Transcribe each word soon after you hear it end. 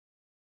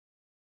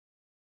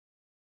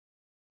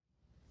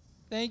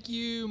Thank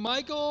you,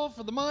 Michael,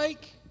 for the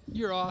mic.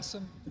 You're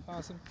awesome.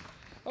 Awesome.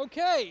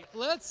 Okay,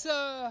 let's...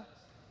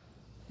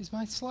 Is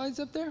my slides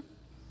up there?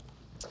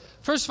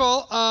 First of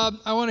all,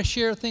 I want to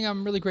share a thing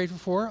I'm really grateful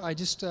for. I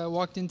just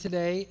walked in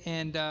today,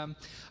 and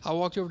I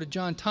walked over to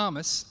John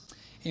Thomas,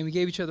 and we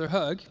gave each other a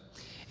hug.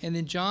 And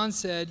then John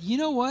said, you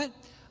know what?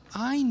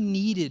 I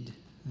needed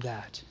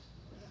that.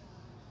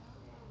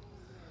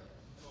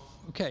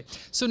 Okay,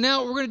 so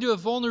now we're going to do a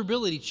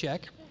vulnerability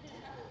check.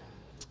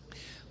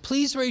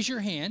 Please raise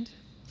your hand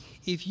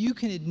if you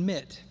can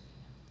admit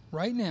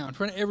right now in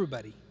front of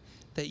everybody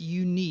that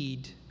you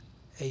need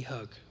a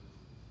hug.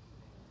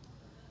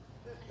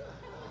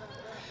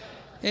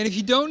 And if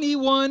you don't need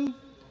one,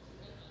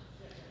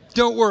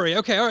 don't worry.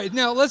 Okay, all right.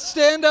 Now let's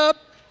stand up,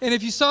 and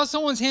if you saw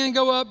someone's hand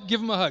go up,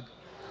 give them a hug.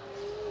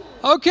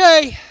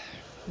 Okay.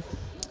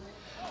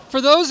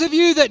 For those of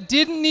you that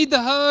didn't need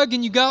the hug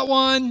and you got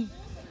one,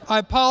 I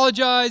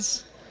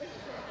apologize.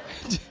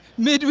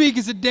 Midweek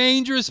is a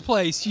dangerous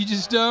place. You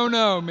just don't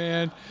know,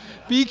 man.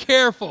 Be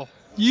careful.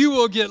 You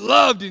will get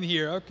loved in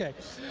here. Okay.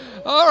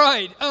 All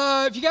right.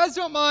 If you guys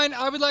don't mind,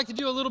 I would like to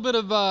do a little bit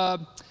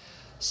of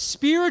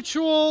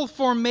spiritual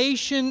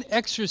formation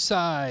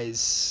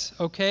exercise.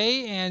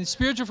 Okay? And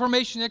spiritual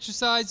formation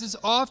exercises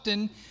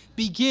often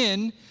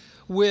begin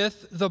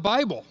with the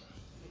Bible.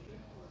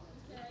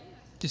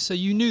 Just so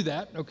you knew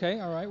that. Okay?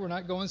 All right. We're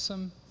not going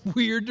some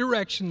weird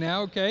direction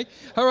now. Okay?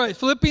 All right.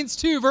 Philippians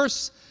 2,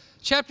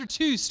 chapter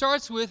 2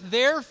 starts with,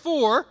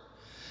 therefore.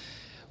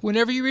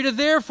 Whenever you read a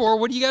therefore,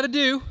 what do you got to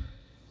do?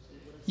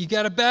 You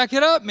got to back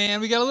it up, man.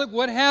 We got to look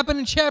what happened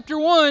in chapter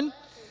 1.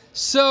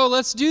 So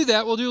let's do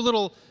that.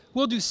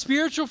 We'll do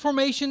spiritual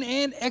formation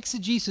and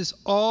exegesis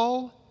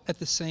all at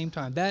the same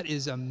time. That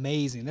is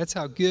amazing. That's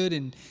how good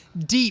and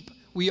deep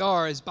we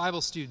are as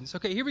Bible students.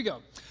 Okay, here we go.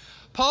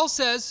 Paul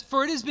says,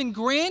 for it has been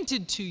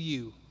granted to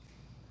you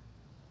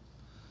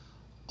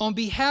on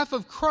behalf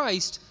of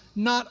Christ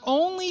not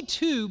only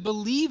to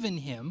believe in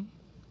him,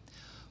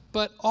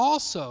 but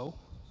also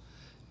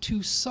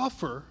to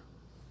suffer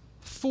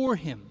for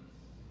him.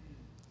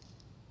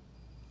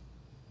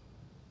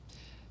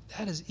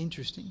 That is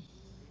interesting.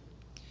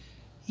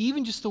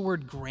 Even just the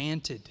word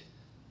granted.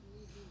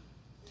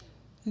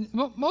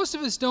 Most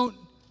of us don't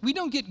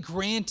get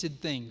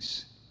granted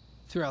things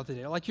throughout the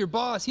day. Like your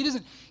boss, he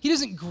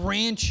doesn't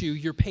grant you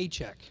your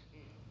paycheck,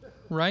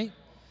 right?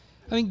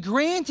 I mean,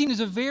 granting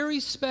is a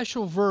very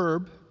special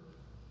verb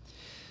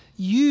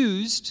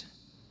used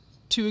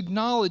to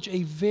acknowledge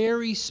a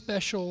very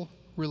special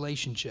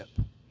relationship.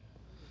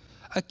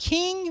 A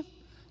king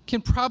can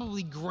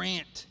probably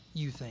grant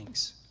you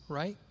things,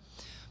 right?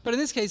 But in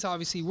this case,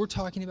 obviously, we're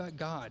talking about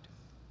God.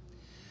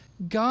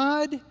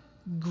 God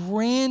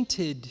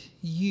granted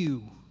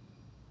you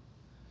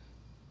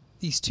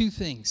these two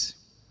things.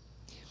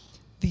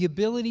 The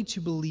ability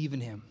to believe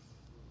in him.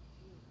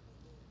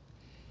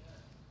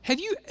 Have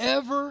you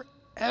ever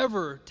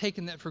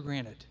taken that for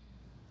granted?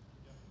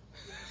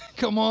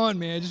 Come on,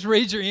 man. Just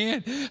raise your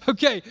hand.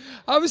 Okay.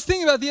 I was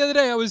thinking about the other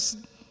day. I was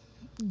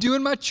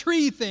doing my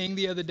tree thing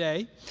the other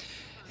day.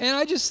 And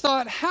I just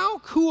thought, how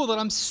cool that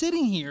I'm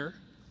sitting here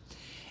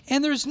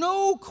and there's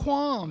no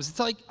qualms. It's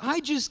like,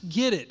 I just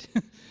get it.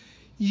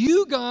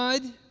 You,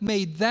 God,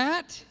 made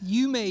that.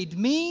 You made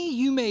me.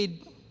 You made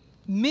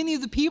many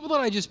of the people that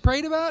I just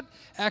prayed about.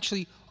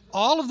 Actually,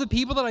 all of the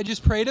people that I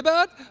just prayed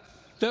about.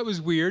 That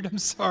was weird. I'm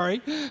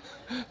sorry.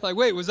 Like,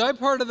 wait, was I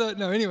part of the...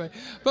 No, anyway.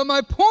 But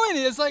my point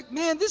is, like,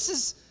 man, this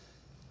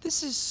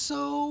is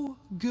so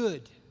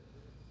good.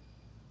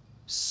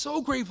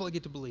 So grateful I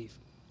get to believe.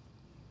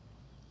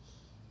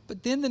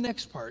 But then the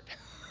next part.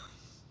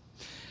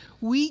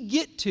 We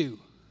get to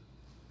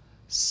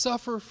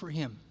suffer for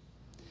him.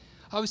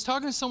 I was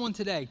talking to someone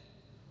today.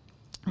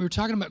 We were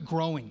talking about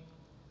growing.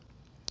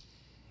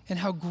 And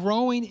how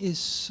growing is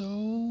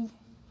so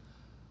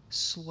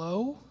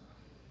slow.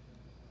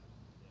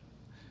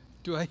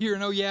 Do I hear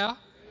an oh yeah?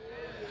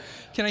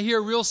 Can I hear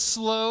a real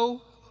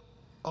slow?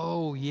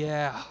 Oh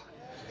yeah.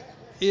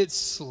 It's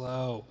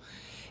slow.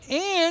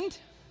 And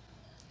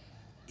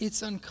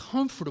it's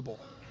uncomfortable.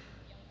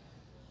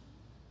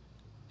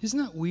 Isn't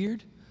that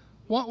weird?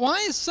 Why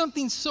is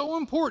something so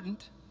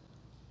important,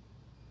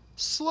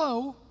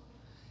 slow,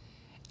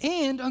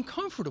 and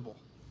uncomfortable?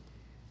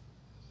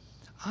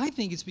 I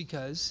think it's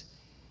because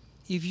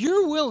if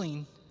you're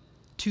willing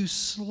to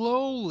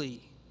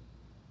slowly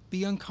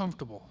be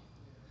uncomfortable,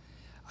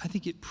 I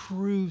think it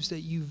proves that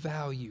you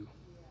value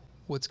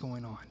what's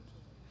going on.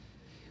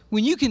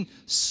 When you can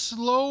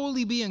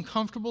slowly be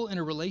uncomfortable in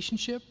a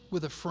relationship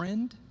with a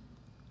friend,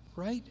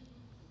 right?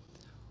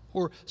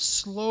 Or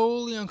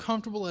slowly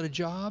uncomfortable at a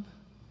job,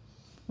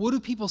 what do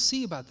people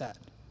see about that?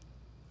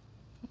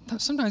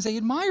 Sometimes they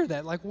admire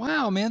that. Like,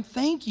 wow, man,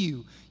 thank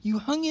you. You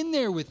hung in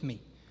there with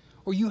me.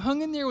 Or you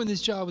hung in there when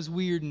this job was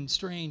weird and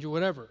strange or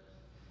whatever.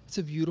 It's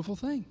a beautiful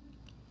thing.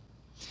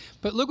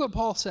 But look what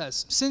Paul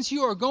says. Since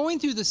you are going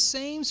through the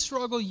same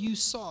struggle you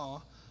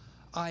saw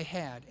I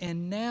had,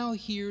 and now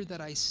hear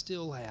that I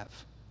still have.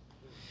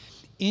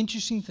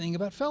 Interesting thing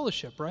about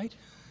fellowship, right?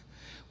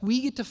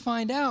 we get to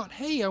find out,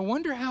 hey, I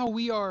wonder how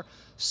we are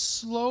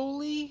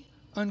slowly,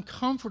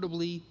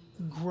 uncomfortably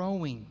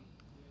growing.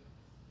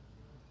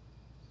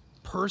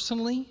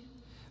 Personally,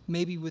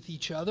 maybe with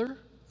each other.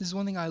 This is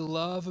one thing I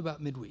love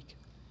about Midweek.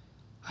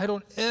 I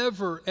don't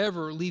ever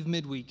leave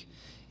Midweek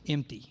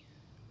empty.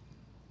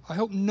 I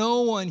hope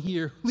no one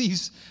here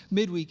leaves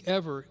Midweek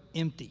ever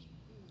empty.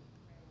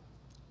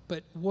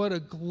 But what a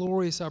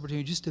glorious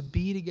opportunity just to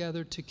be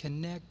together, to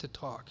connect, to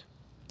talk.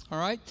 All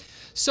right?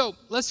 So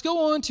let's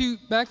go on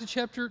back to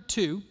chapter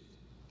 2.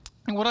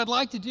 And what I'd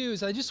like to do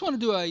is I just want to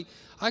do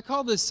I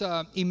call this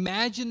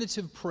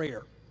imaginative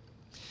prayer,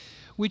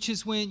 which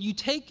is when you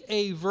take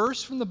a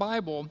verse from the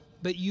Bible,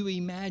 but you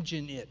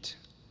imagine it.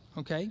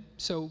 Okay?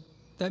 So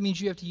that means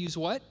you have to use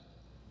what?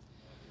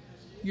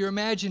 Your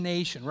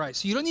imagination, right.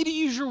 So you don't need to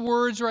use your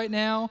words right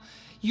now.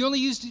 You only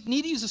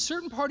need to use a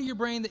certain part of your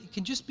brain that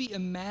can just be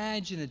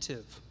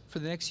imaginative for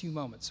the next few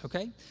moments,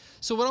 okay?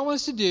 So what I want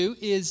us to do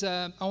is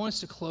I want us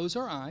to close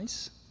our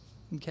eyes,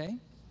 okay?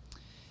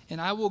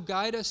 And I will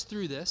guide us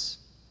through this.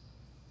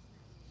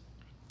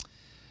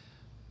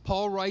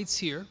 Paul writes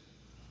here,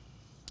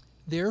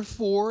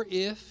 therefore,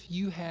 if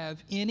you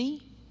have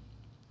any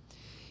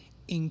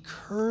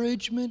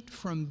encouragement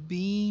from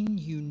being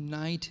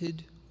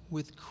united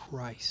with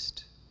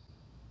Christ,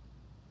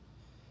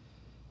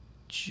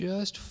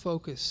 just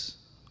focus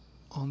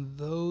on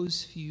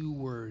those few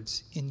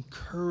words,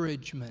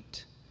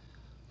 encouragement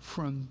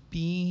from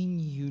being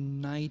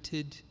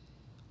united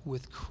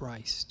with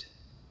Christ.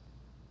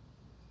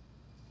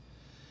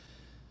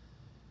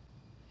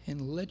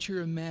 And let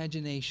your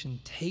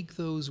imagination take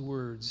those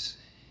words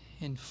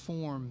and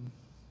form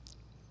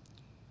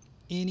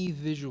any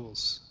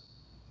visuals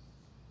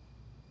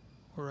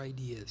or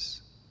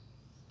ideas.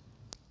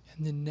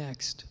 And then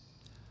next,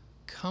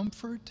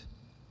 comfort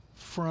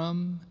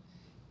from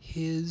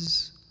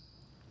His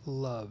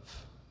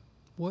love.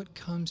 What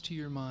comes to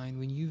your mind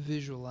when you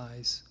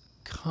visualize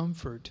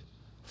comfort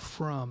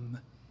from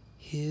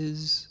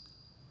His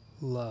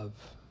love?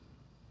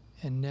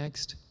 And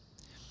next,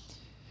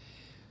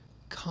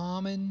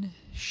 common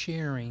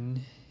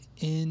sharing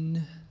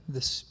in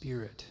the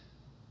Spirit.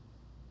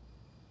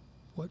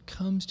 What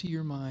comes to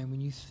your mind when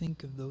you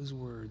think of those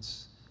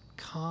words?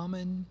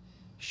 Common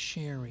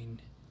sharing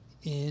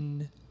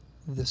in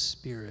the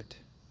Spirit.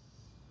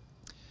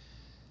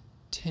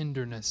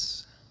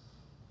 Tenderness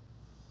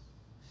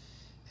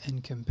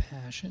and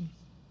compassion.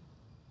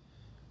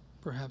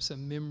 Perhaps a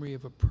memory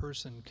of a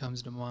person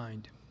comes to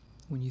mind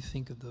when you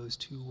think of those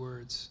two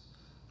words.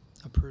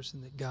 A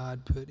person that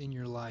God put in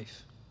your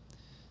life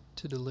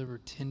to deliver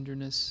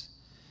tenderness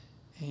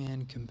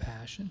and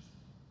compassion.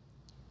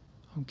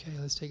 Okay,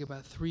 let's take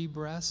about 3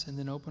 breaths and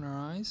then open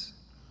our eyes.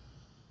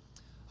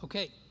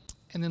 Okay,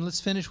 and then let's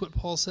finish what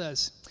Paul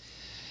says.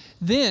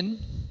 Then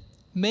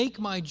make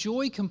my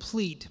joy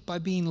complete by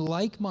being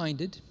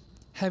like-minded,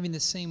 having the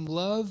same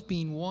love,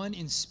 being one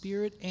in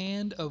spirit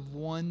and of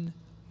one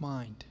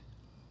mind.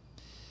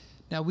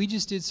 Now, we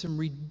just did some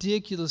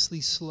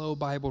ridiculously slow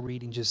Bible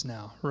reading just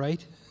now,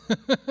 right?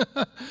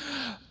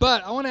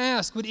 But I want to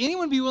ask, would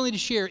anyone be willing to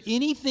share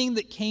anything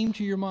that came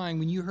to your mind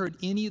when you heard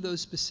any of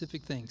those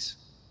specific things?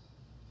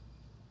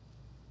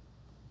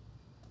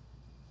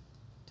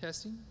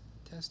 Testing.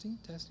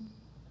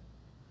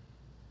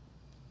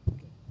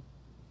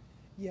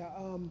 Yeah,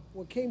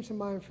 what came to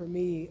mind for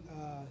me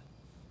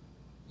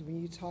is when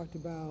you talked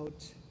about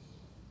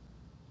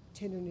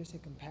tenderness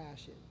and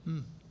compassion.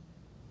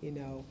 You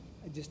know,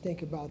 I just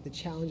think about the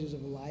challenges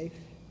of life,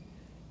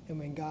 and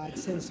when God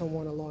sends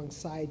someone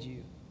alongside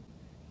you,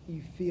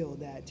 you feel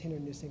that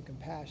tenderness and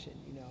compassion,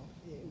 you know.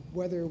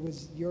 Whether it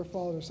was your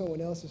fault or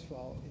someone else's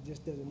fault, it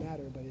just doesn't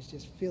matter, but it's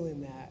just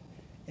feeling that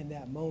in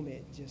that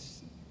moment,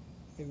 just,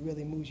 it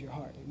really moves your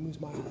heart. It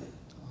moves my heart.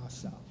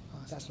 Awesome.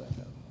 That's what I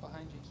felt.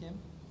 Behind you, Kim.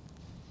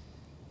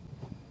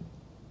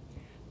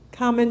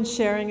 Common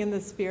sharing in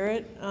the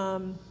Spirit.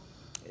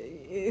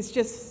 It's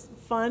just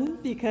fun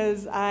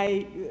because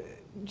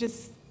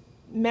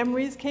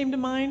memories came to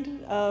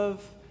mind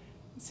of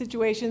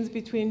situations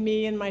between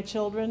me and my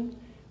children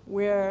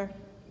where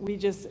we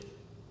just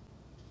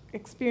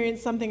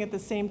experienced something at the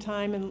same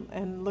time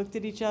and looked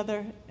at each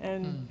other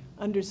and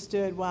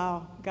understood,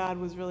 wow, God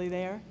was really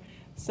there.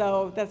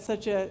 So that's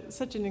such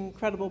an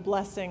incredible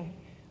blessing,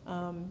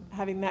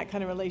 having that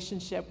kind of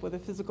relationship with a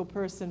physical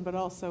person, but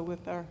also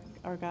with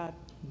our God.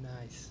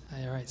 Nice.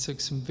 All right, so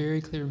some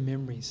very clear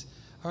memories.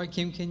 All right,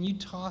 Kim, can you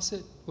toss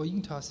it? Well, you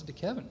can toss it to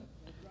Kevin.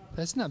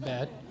 That's not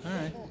bad. All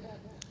right.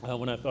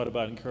 When I thought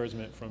about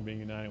encouragement from being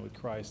united with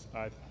Christ,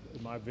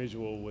 my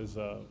visual was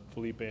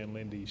Felipe and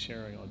Lindy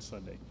sharing on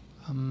Sunday.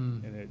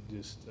 And it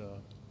just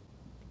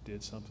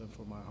did something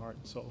for my heart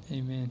and soul.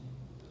 Amen.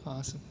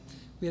 Awesome.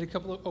 We had a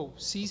couple of,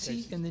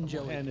 Cece Okay, and then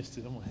Joey. I'm going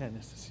to hand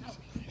this to Cece.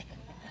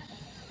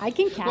 I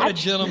can catch. What a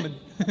gentleman.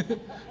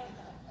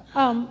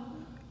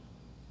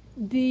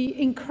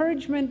 The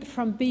encouragement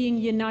from being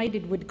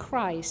united with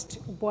Christ,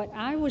 what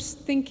I was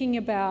thinking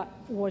about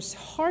was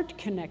heart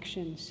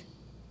connections.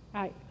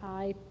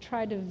 I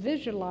try to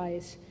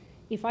visualize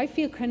if I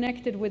feel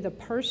connected with a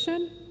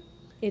person,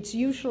 it's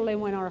usually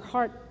when our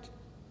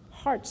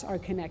hearts are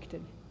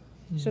connected.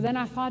 So then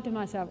I thought to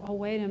myself, oh,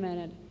 wait a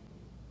minute.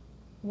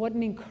 What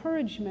an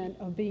encouragement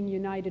of being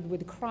united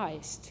with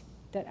Christ,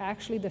 that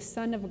actually the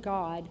Son of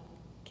God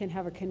can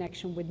have a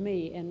connection with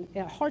me, and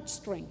a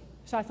heartstring.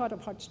 So I thought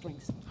of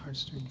heartstrings.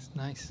 Heartstrings,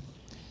 nice.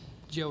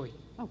 Joey,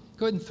 Oh.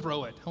 go ahead and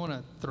throw it. I want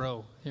to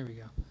throw. Here we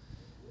go.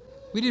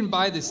 We didn't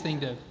buy this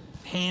thing to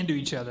hand to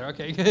each other,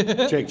 okay?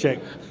 Check.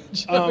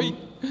 Joey.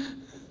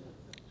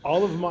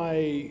 All of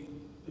my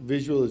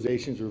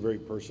visualizations were very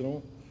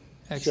personal.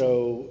 Excellent.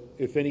 So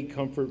if any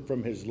comfort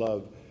from his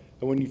love.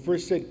 And when you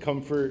first said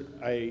comfort,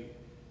 I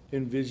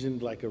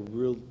envisioned like a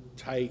real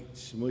tight,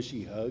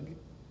 smushy hug,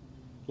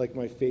 like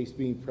my face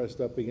being pressed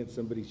up against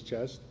somebody's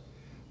chest.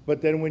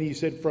 But then when you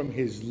said from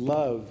his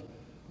love,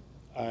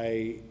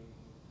 I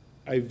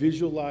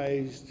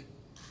visualized,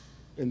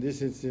 in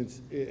this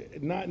instance,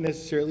 not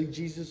necessarily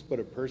Jesus, but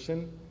a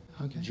person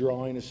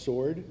drawing a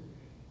sword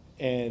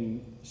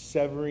and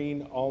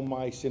severing all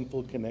my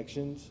sinful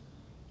connections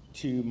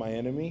to my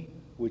enemy,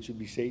 which would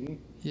be Satan.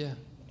 Yeah.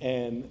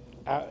 And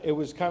it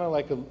was kind of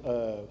like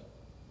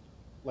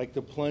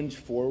the plunge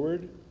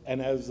forward,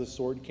 and as the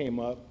sword came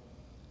up,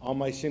 all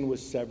my sin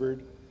was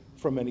severed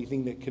from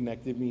anything that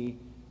connected me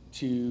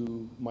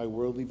to my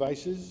worldly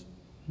vices.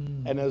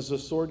 And as the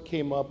sword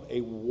came up, a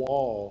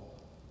wall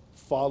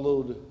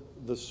followed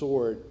the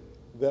sword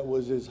that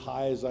was as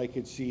high as I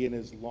could see and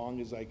as long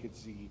as I could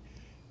see.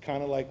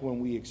 Kind of like when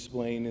we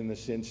explain in the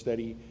sin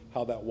study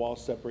how that wall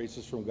separates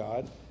us from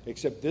God,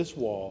 except this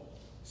wall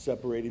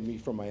separated me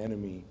from my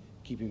enemy,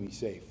 keeping me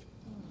safe.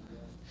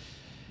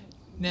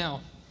 Now,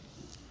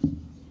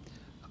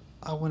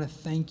 I want to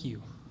thank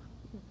you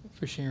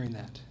for sharing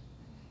that.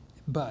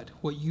 But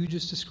what you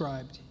just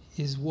described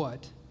is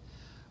what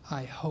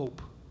I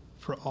hope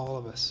for all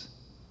of us.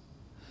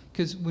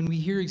 Because when we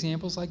hear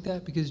examples like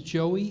that, because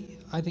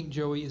I think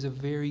Joey is a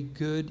very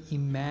good,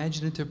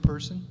 imaginative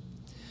person.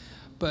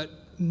 But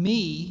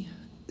me,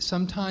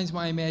 sometimes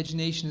my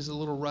imagination is a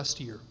little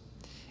rustier.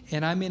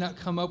 And I may not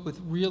come up with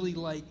really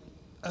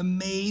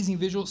amazing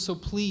visuals. So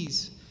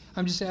please,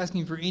 I'm just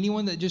asking for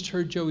anyone that just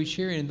heard Joey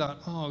sharing and thought,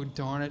 oh,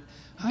 darn it,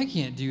 I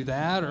can't do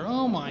that. Or,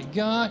 oh, my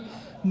God.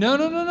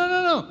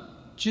 No.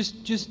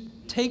 Just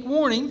take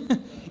warning.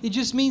 It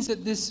just means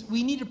that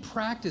we need to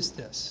practice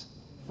this.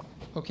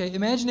 Okay?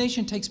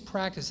 Imagination takes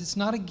practice. It's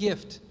not a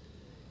gift.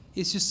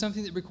 It's just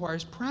something that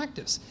requires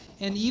practice.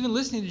 And even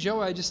listening to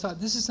Joey, I just thought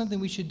this is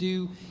something we should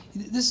do.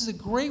 This is a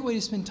great way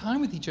to spend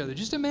time with each other.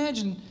 Just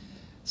imagine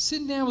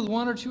sitting down with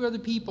one or two other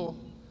people,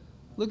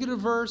 look at a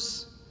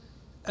verse,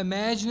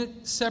 imagine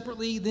it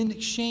separately, then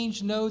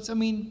exchange notes. I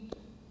mean,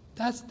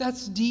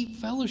 that's deep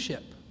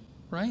fellowship,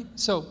 right?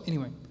 So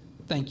anyway,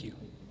 thank you.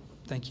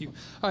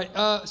 All right,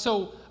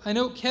 so I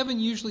know Kevin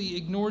usually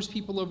ignores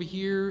people over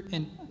here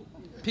and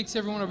picks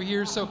everyone over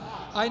here. So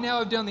I now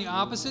have done the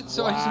opposite.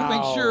 So I just want to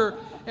make sure,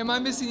 am I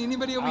missing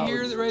anybody over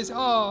here that raised? Oh,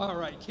 all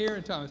right,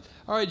 Karen Thomas.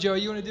 All right, Joe,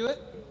 you want to do it?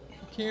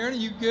 Karen, are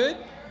you good?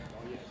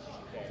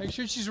 Make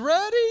sure she's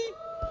ready.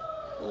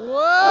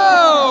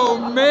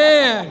 Whoa,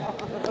 man.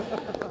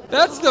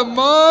 That's the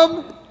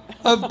mom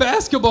of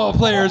basketball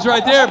players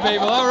right there,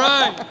 people. All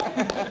right.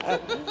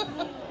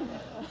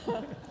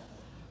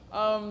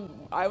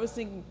 I was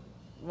thinking,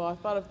 I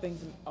thought of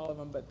things in all of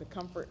them, but the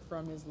comfort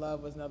from his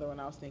love was another one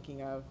I was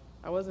thinking of.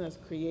 I wasn't as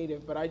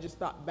creative, but I just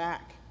thought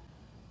back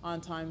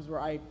on times where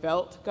I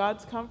felt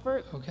God's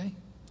comfort. Okay.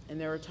 And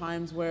there were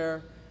times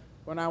when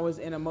I was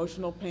in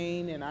emotional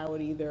pain and I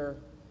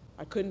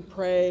couldn't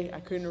pray, I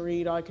couldn't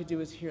read, all I could do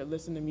was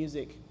listen to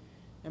music.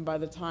 And by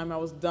the time I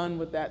was done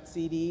with that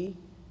CD,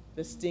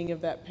 the sting of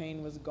that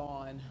pain was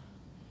gone.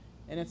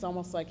 And it's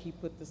almost like he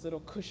put this little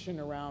cushion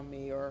around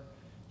me, or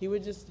he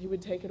would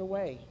take it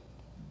away.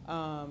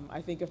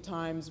 I think of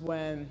times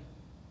when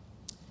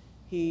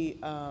he,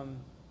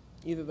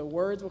 either the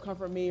words will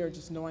comfort me or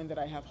just knowing that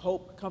I have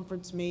hope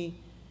comforts me.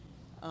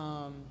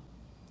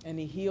 And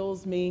he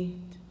heals me.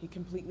 He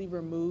completely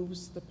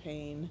removes the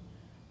pain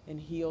and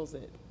heals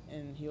it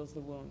and heals the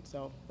wound.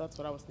 So that's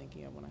what I was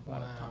thinking of when I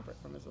thought of comfort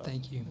from his love.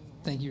 Thank you.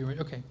 Thank you very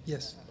much. Okay,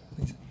 yes,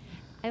 please.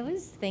 I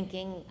was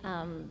thinking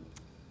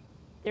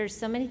there's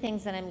so many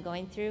things that I'm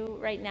going through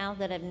right now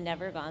that I've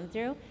never gone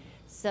through.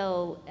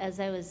 So as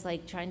I was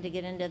trying to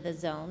get into the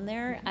zone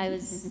there, I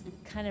was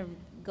kind of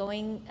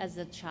going as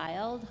a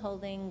child,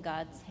 holding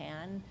God's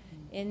hand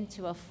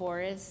into a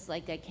forest, I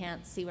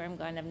can't see where I'm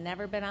going. I've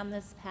never been on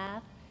this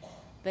path,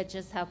 but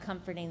just how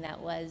comforting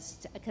that was,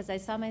 because I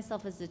saw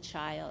myself as a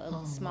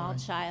child, small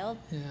child,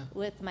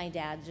 with my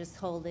dad just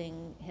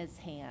holding his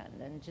hand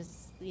and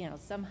just,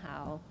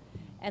 somehow.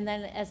 And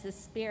then as the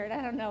spirit,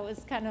 I don't know, it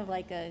was kind of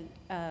like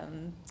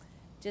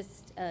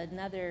just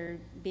another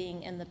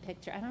being in the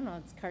picture. I don't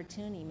know, it's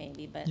cartoony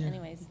maybe, but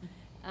anyways,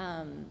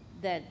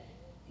 that,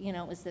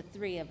 it was the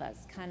three of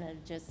us kind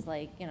of just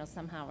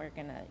somehow we're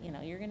going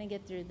to, you're going to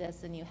get through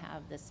this and you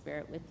have the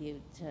Spirit with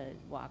you to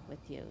walk with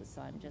you.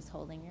 So I'm just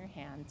holding your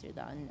hand through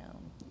the unknown.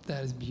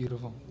 That is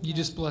beautiful. You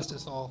just blessed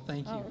us all.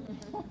 Thank you.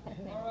 Oh.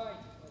 All right.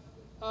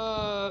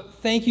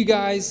 Thank you,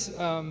 guys.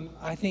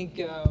 I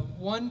think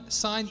one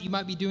sign that you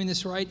might be doing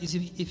this right is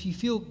if you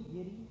feel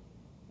giddy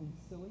and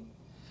silly,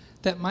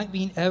 that might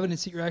be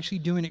evidence that you're actually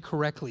doing it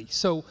correctly.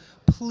 So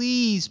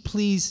please,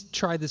 please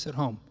try this at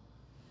home.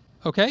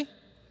 Okay?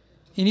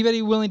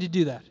 Anybody willing to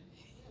do that?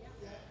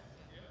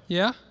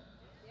 Yeah?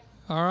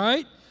 All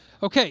right.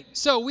 Okay,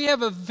 so we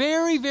have a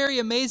very, very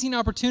amazing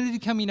opportunity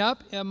coming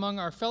up among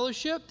our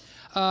fellowship.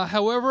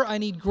 However, I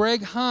need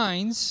Greg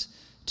Hines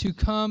to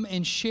come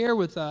and share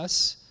with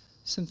us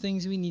some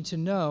things we need to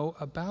know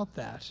about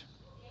that.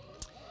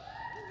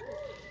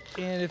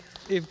 And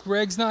if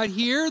Greg's not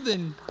here,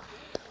 then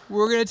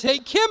we're going to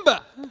take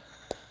Kimba.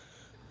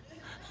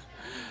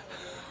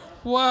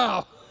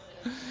 Wow.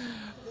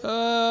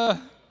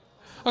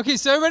 Okay,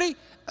 so everybody,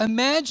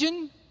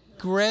 imagine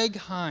Greg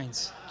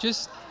Hines.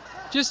 Just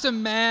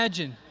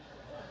imagine.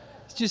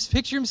 Just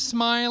picture him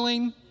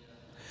smiling.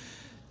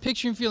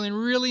 Picture him feeling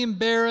really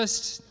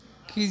embarrassed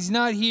because he's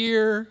not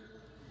here.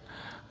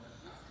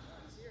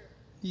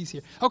 He's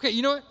here. Okay,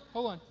 you know what?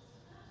 Hold on.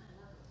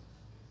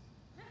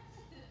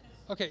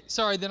 Okay,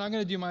 sorry, then I'm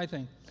going to do my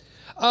thing.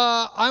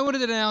 I wanted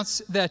to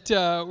announce that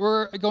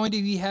we're going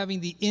to be having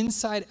the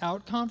Inside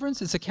Out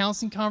Conference. It's a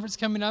counseling conference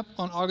coming up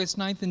on August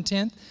 9th and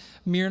 10th.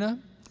 Myrna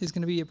is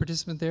going to be a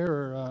participant there,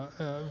 or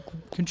a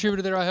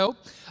contributor there, I hope.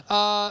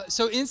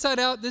 So Inside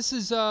Out, this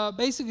is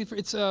basically,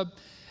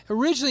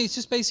 originally it's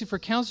just basically for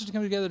counselors to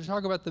come together to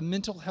talk about the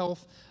mental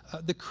health,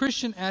 the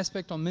Christian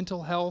aspect on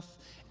mental health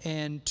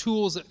and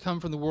tools that come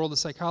from the world of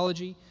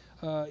psychology.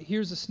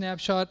 Here's a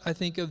snapshot, I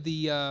think, of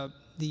the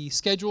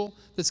schedule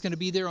that's going to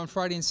be there on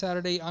Friday and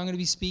Saturday. I'm going to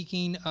be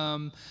speaking.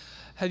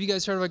 Have you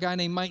guys heard of a guy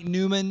named Mike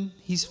Newman?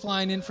 He's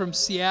flying in from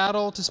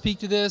Seattle to speak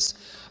to this.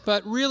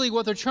 But really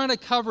what they're trying to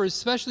cover is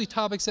especially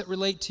topics that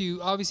relate to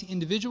obviously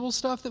individual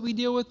stuff that we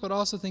deal with, but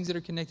also things that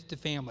are connected to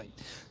family.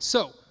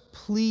 So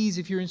please,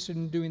 if you're interested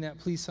in doing that,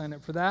 please sign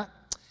up for that.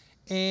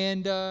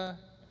 And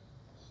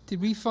did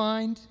we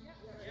find?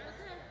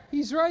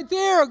 He's right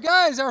there.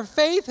 Guys, our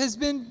faith has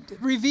been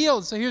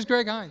revealed. So here's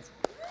Greg Hines.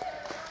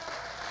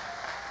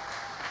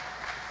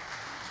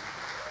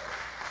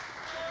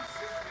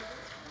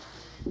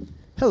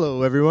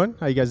 Hello, everyone.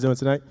 How you guys doing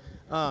tonight?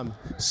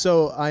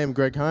 So I am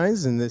Greg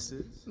Hines, and this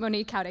is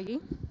Monique Kaudegi.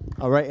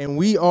 all right. And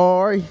we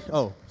are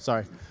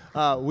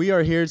we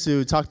are here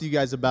to talk to you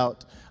guys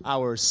about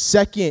our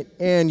second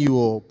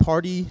annual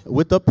Party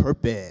with a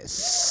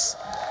Purpose.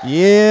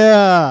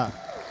 Yeah.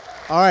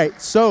 All right.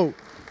 So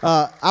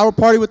our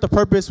Party with a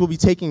Purpose will be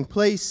taking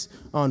place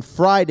on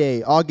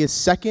Friday,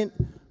 August 2nd,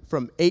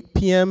 from 8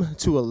 p.m.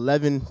 to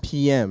 11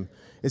 p.m.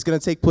 It's going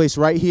to take place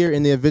right here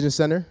in the Vision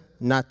Center.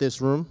 Not this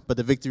room, but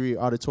the Victory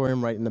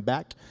Auditorium right in the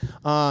back.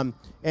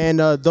 And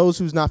those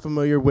who's not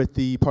familiar with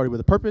the Party with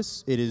a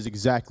Purpose, it is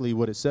exactly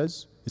what it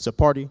says. It's a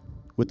party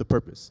with a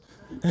purpose.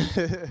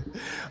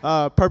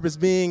 Purpose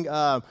being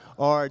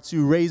are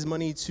to raise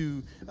money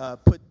to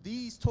put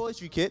these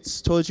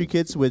toiletry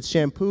kits with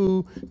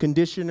shampoo,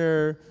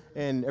 conditioner,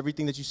 and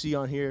everything that you see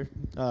on here,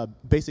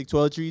 basic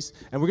toiletries.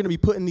 And we're going to be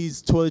putting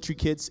these toiletry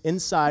kits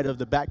inside of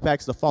the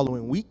backpacks the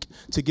following week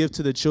to give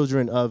to the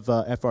children of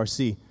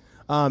FRC.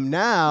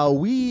 Now,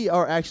 we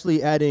are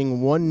actually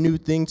adding one new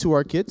thing to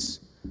our kits.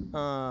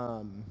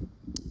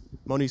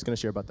 Monique's going to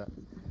share about that.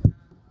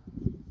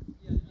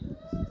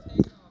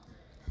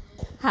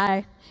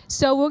 Hi.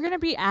 So we're going to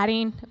be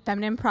adding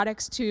feminine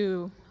products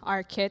to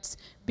our kits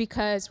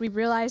because we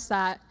realized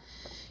that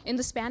in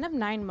the span of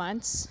 9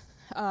 months,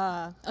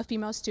 a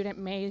female student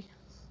may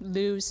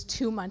lose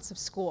 2 months of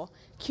school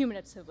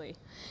cumulatively.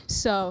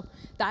 So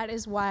that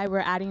is why we're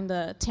adding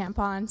the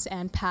tampons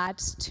and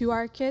pads to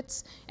our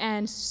kits.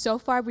 And so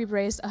far we've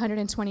raised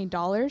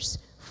 $120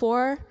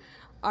 for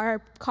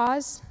our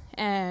cause.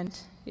 And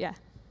yeah,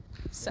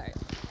 sorry.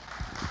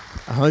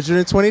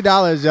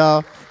 $120,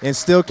 y'all, and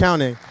still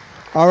counting.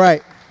 All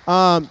right.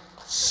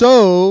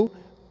 So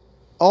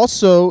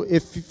also,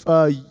 if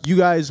you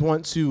guys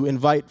want to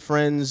invite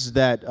friends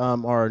that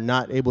are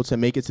not able to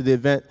make it to the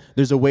event,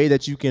 there's a way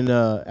that you can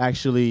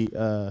actually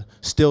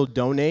still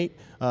donate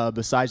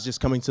besides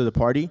just coming to the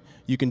party.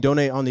 You can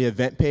donate on the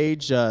event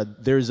page.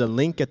 There's a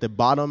link at the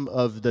bottom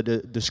of the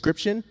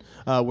description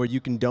where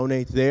you can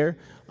donate there.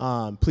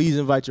 Please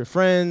invite your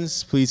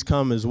friends. Please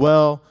come as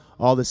well.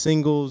 All the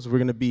singles, we're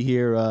going to be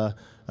here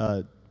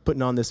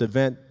putting on this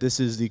event. This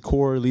is the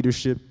core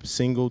leadership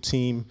single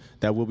team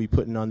that will be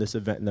putting on this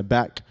event in the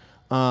back.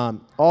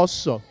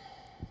 Also,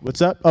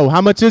 what's up? Oh, how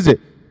much is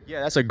it?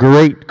 Yeah, that's a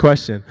great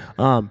question.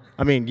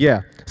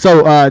 Yeah.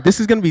 So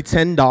this is going to be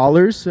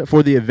 $10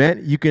 for the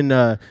event. You can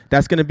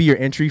that's going to be your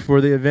entry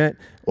for the event,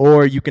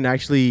 or you can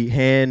actually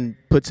hand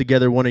put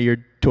together one of your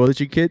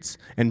toiletry kits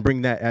and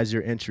bring that as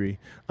your entry.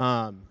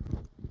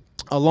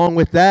 Along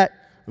with that,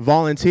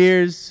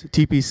 volunteers,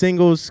 TP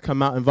singles,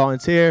 come out and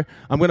volunteer.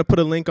 I'm going to put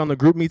a link on the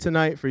group meet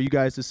tonight for you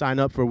guys to sign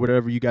up for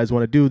whatever you guys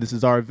want to do. This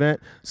is our event,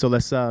 so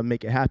let's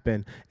make it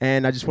happen.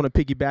 And I just want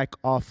to piggyback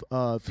off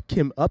of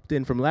Kim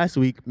Upton from last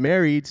week.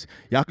 Marrieds,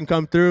 y'all can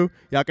come through.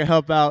 Y'all can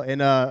help out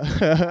and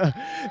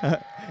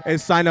and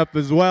sign up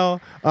as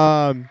well.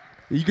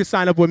 You can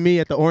sign up with me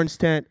at the Orange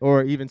Tent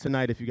or even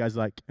tonight if you guys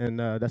like. And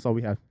that's all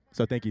we have.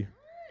 So thank you.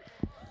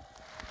 So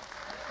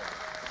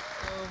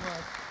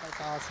much.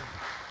 That's awesome.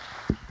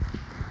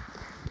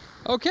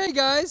 Okay,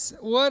 guys,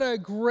 what a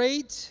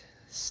great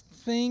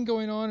thing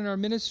going on in our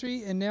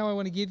ministry. And now I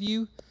want to give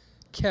you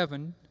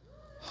Kevin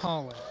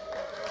Holland.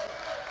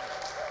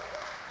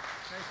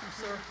 Thank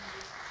you, sir.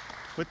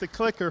 With the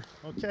clicker,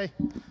 okay.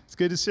 It's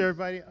good to see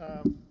everybody.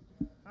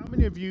 How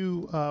many of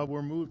you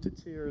were moved to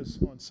tears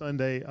on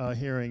Sunday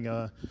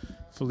hearing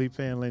Felipe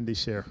and Lindy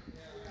share?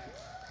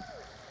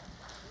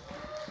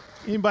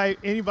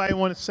 Anybody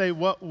want to say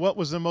what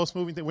was the most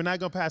moving thing? We're not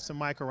going to pass the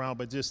mic around,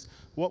 but just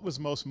what was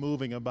most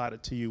moving about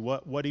it to you?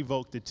 What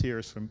evoked the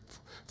tears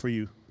for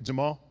you?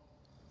 Jamal?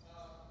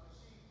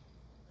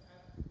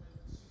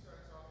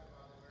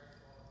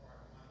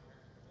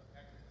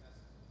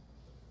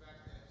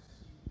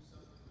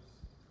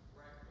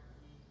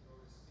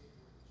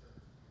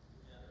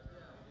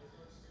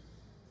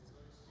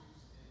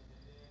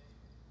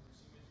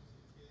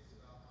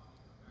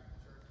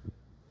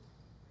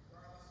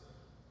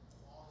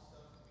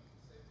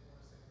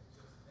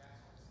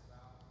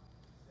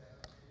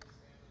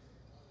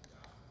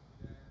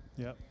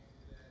 Yep.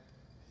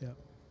 Yep.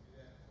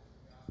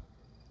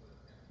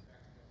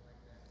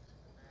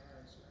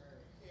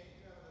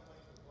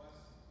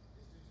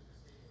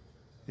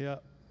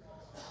 Yep.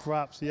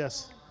 Props,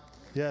 yes.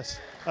 Yes.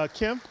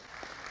 Kim?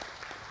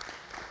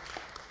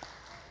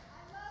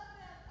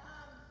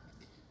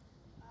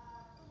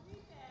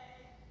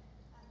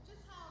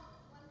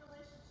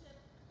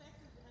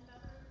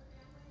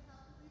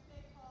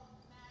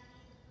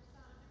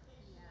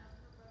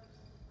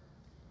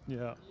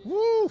 Yeah.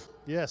 Woo!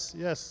 Yes,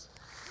 yes.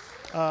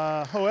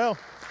 Joel?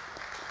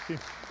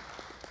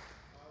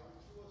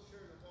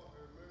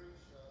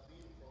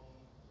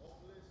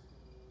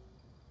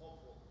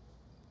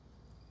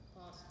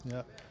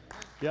 Yep.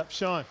 Yep,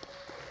 Sean.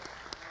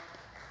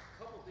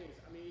 Couple things.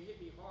 I mean, it hit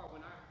me hard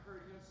when I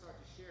heard him start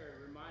to share.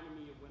 It reminded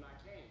me of when I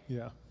came.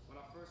 Yeah. When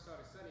I first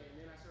started studying,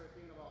 and then I started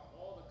thinking about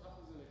all the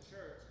couples in the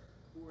church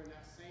who were in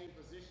that same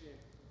position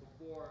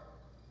before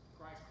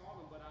Christ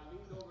called them. But I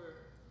leaned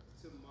over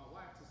to my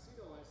wife,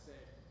 Tacito, and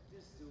said,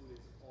 "This dude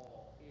is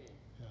all in."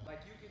 Yeah.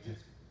 Like you could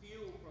just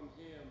feel from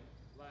him,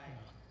 like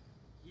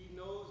he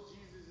knows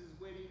Jesus is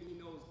with him, he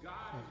knows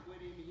God is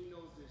with him, he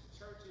knows this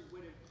church is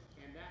with him,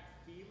 and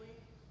that feeling,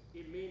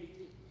 it made me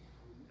think.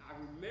 I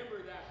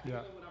remember that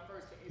feeling when I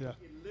first came.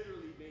 It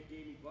literally gave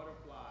me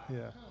butterflies.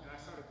 Yeah. And I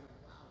started going,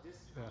 wow,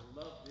 I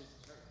love this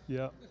church.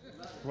 Yeah.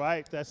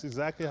 Right. That's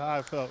exactly how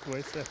I felt.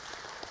 Wait,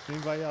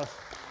 anybody else?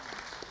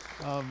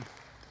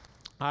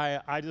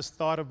 I just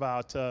thought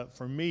about,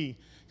 for me,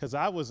 because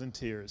I was in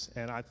tears,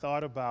 and I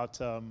thought about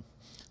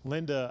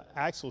Linda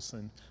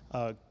Axelson.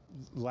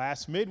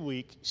 Last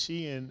midweek,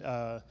 she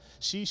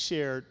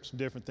shared some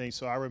different things.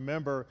 So I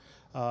remember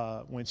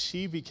when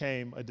she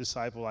became a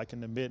disciple, like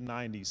in the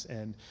mid-90s,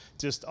 and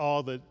just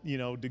all the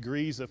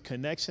degrees of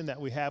connection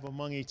that we have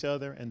among each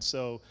other. And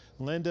so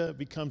Linda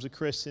becomes a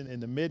Christian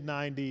in the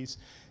mid-90s,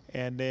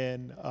 and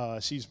then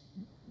she's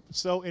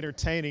so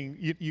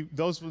entertaining.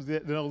 Those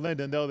that know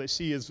Linda know that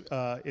she is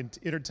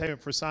entertainment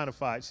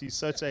personified. She's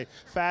such a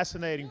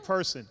fascinating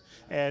person.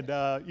 And,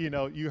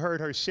 you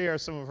heard her share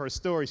some of her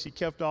stories. She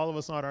kept all of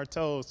us on our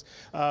toes.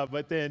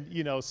 But then,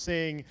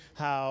 seeing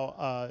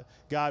how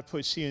God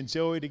put she and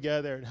Joey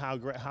together and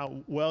how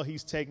well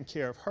he's taken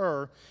care of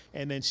her.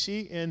 And then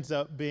she ends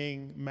up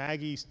being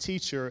Maggie's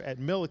teacher at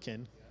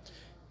Milliken,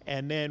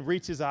 and then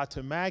reaches out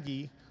to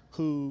Maggie,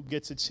 who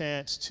gets a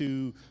chance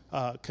to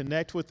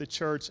connect with the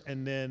church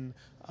and then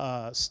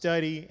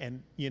study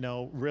and,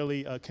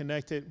 really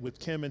connected with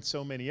Kim and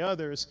so many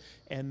others.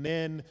 And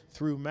then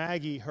through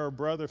Maggie, her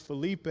brother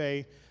Felipe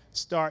I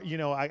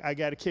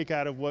got a kick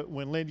out of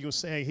when Lindy was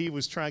saying he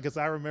was trying, because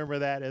I remember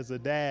that as a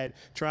dad,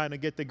 trying to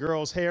get the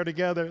girls' hair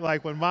together,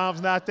 like when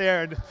mom's not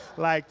there. And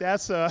like,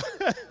 that's that's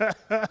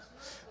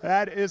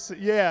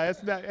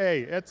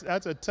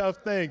a tough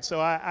thing. So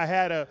I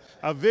had a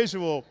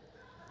visual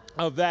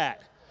of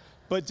that.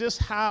 But just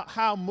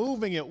how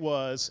moving it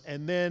was,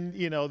 and then,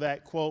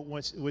 that quote,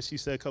 which she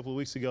said a couple of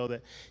weeks ago,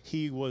 that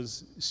he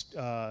was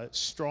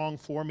strong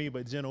for me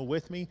but gentle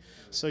with me.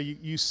 So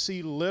you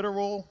see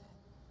literal,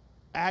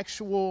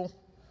 actual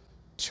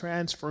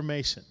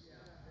transformation,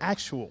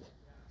 actual,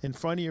 in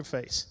front of your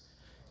face.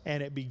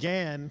 And it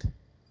began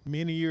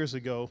many years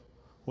ago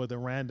with a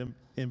random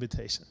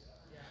invitation.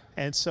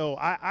 And so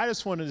I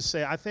just wanted to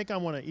say, I think I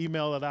want to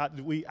email it out.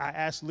 I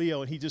asked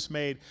Leo, and he just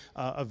made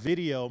a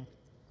video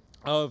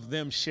of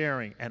them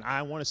sharing, and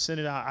I want to send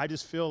it out. I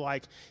just feel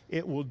like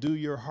it will do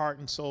your heart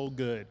and soul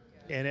good,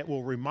 and it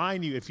will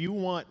remind you, if you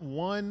want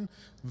one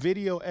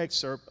video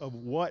excerpt of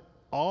what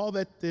all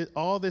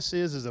this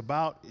is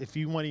about, if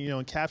you want to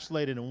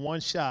encapsulate it in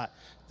one shot,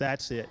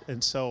 that's it.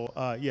 And so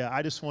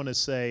I just want to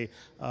say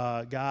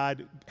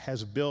God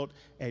has built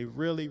a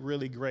really,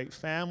 really great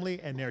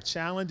family, and there are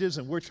challenges,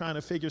 and we're trying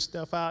to figure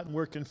stuff out, and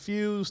we're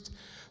confused.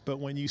 But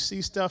when you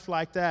see stuff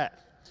like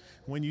that,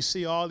 when you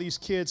see all these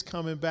kids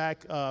coming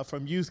back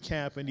from youth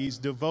camp and these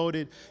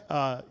devoted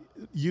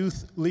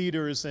youth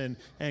leaders and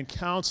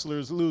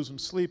counselors losing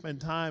sleep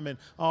and time and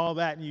all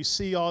that, and you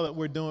see all that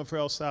we're doing for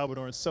El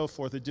Salvador and so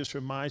forth, it just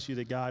reminds you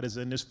that God is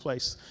in this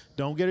place.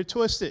 Don't get it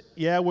twisted.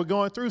 Yeah, we're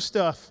going through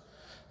stuff,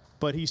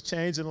 but he's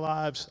changing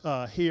lives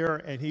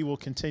here, and he will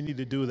continue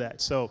to do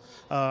that. So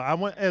I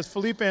want, as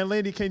Felipe and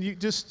Lindy, can you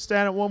just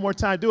stand up one more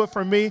time? Do it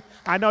for me.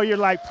 I know you're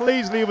like,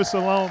 please leave us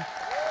alone.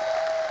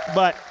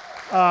 But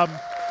I'm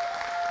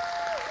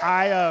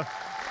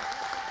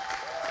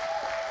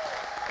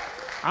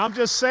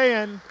just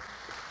saying,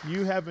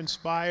 you have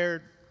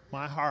inspired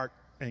my heart,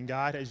 and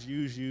God has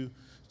used you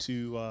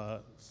to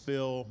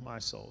fill my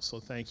soul. So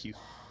thank you.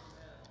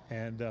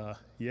 And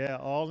yeah,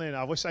 all in.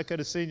 I wish I could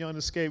have seen you on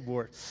the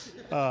skateboard.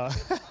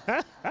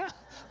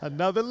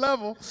 Another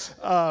level.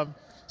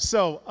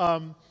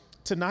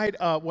 Tonight,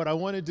 what I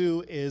want to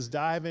do is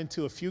dive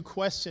into a few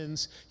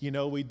questions. You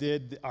know, we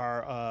did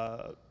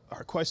our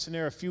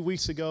questionnaire a few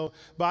weeks ago.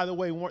 By the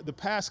way, the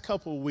past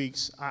couple of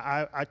weeks,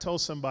 I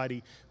told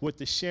somebody with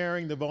the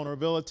sharing, the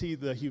vulnerability,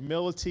 the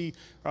humility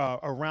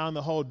around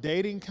the whole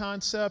dating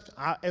concept,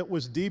 it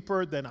was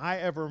deeper than I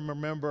ever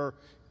remember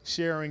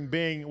sharing,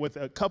 being, with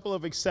a couple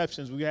of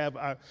exceptions. We have,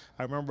 I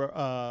remember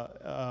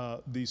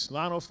the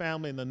Solano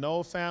family and the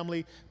Noel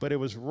family, but it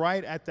was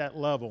right at that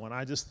level. And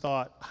I just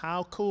thought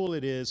how cool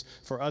it is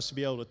for us to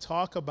be able to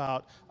talk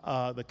about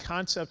the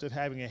concept of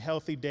having a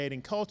healthy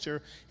dating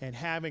culture and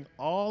having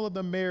all of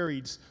the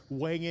marrieds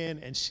weigh in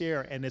and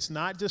share. And it's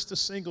not just a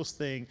singles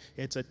thing,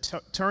 it's a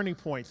turning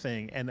point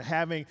thing. And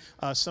having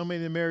so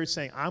many of the marrieds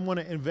saying, I'm going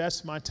to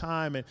invest my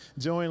time, and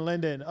Joey and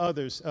Linda and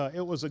others,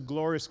 it was a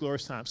glorious,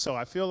 glorious time. So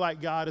I feel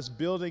like God is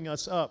building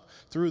us up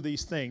through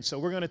these things. So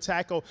we're going to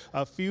tackle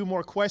a few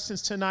more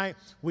questions tonight.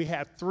 We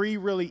have 3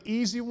 really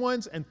easy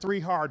ones and 3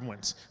 hard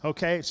ones.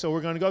 Okay, so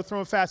we're going to go through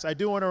them fast. I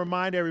do want to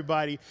remind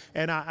everybody,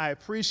 and I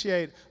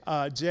appreciate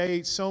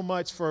Jay so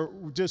much for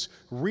just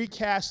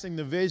recasting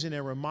the vision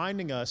and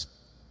reminding us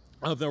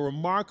of the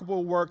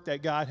remarkable work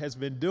that God has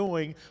been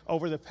doing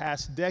over the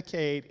past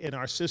decade in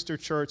our sister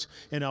church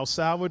in El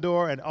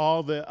Salvador, and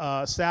all the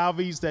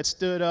Salvies that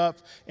stood up,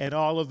 and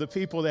all of the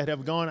people that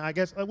have gone. I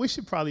guess we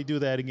should probably do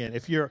that again.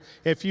 If you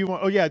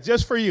want, oh yeah,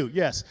 just for you,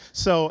 yes.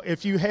 So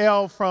if you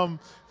hail from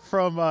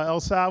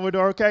El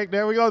Salvador, okay,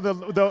 there we go.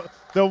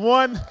 The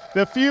one,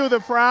 the few, the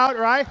proud,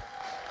 right?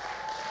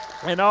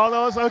 And all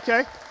those,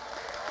 okay.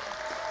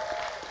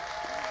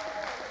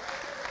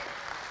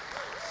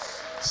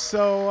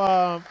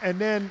 So, and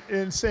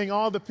then seeing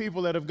all the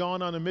people that have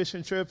gone on a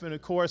mission trip, and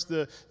of course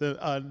the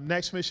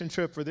next mission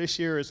trip for this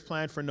year is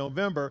planned for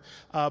November.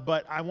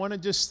 But I want to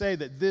just say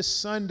that this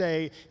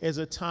Sunday is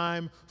a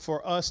time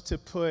for us to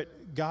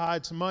put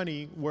God's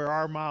money where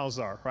our mouths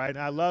are, right? And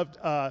I loved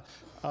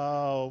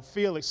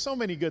Felix, so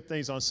many good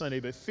things on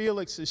Sunday, but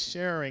Felix is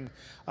sharing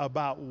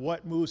about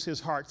what moves his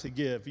heart to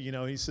give. You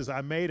know, he says,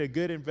 I made a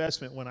good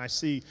investment when I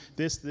see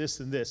this, this,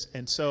 and this.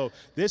 And so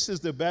this is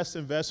the best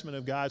investment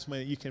of God's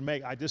money that you can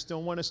make. I just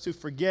don't want us to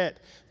forget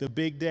the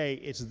big day.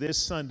 It's this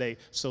Sunday.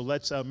 So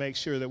let's make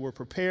sure that we're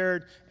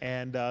prepared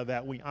and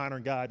that we honor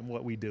God in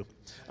what we do.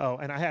 Oh,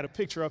 and I had a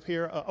picture up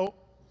here.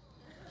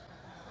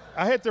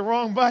 I hit the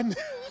wrong button.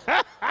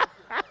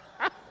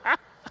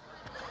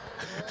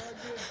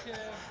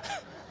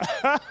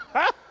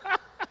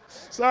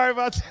 Sorry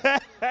about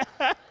that.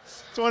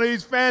 It's one of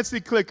these fancy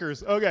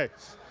clickers. Okay.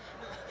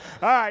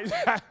 All right.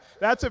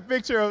 That's a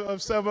picture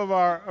of some of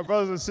our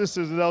brothers and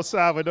sisters in El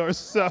Salvador.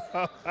 So,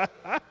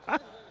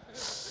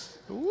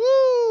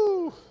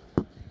 woo!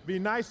 Be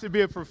nice to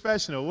be a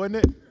professional,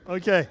 wouldn't it?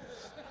 Okay.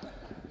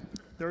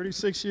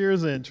 36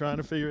 years in, trying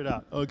to figure it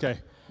out. Okay.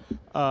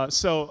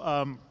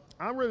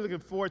 I'm really looking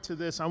forward to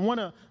this. I want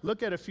to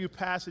look at a few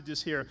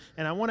passages here,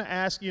 and I want to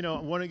ask,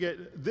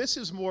 this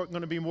is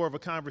going to be more of a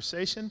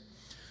conversation.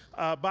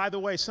 By the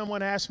way,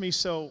 someone asked me,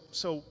 so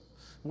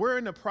we're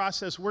in the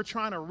process, we're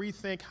trying to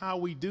rethink how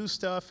we do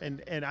stuff,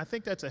 and I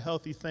think that's a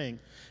healthy thing.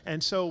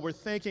 And so we're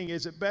thinking,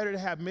 is it better to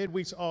have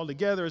midweeks all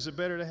together? Is it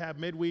better to have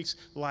midweeks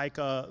like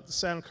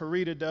Santa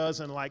Clarita does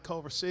and like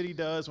Culver City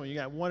does, when you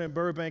got one in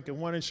Burbank and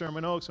one in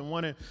Sherman Oaks and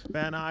one in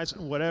Van Nuys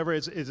and whatever?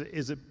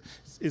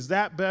 Is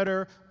that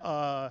better?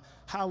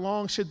 How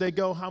long should they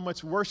go? How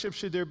much worship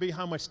should there be?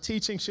 How much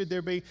teaching should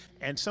there be?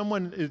 And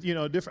someone,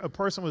 a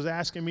person was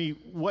asking me,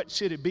 what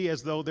should it be,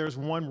 as though there's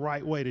one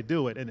right way to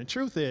do it. And the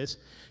truth is,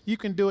 you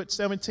can do it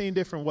 17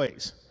 different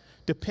ways,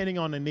 depending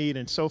on the need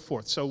and so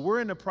forth. So we're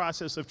in the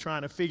process of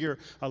trying to figure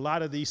a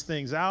lot of these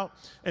things out.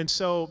 And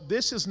so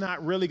this is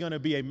not really going to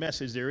be a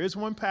message. There is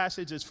one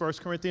passage, it's 1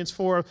 Corinthians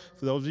 4.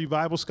 For those of you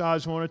Bible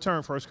scholars who want to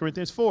turn, 1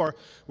 Corinthians 4,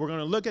 we're going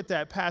to look at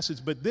that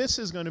passage. But this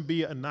is going to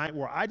be a night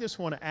where I just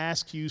want to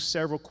ask you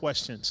several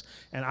questions.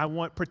 And I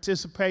want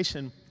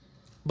participation,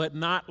 but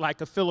not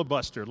like a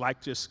filibuster, like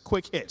just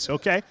quick hits,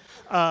 okay?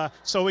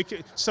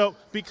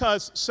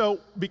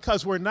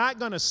 Because we're not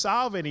going to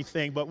solve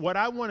anything, but what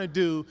I want to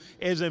do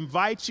is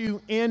invite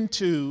you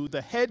into the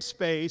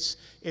headspace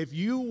if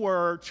you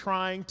were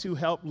trying to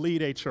help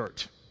lead a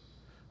church.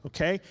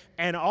 Okay?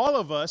 And all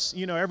of us,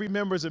 every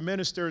member is a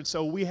minister, and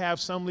so we have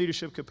some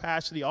leadership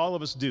capacity. All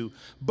of us do.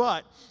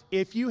 But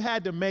if you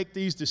had to make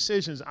these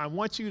decisions, I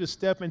want you to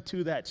step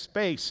into that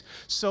space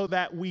so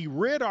that we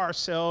rid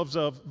ourselves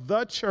of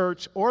the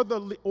church or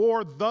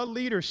the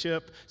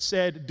leadership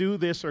said, do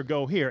this or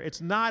go here. It's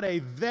not a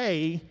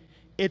they,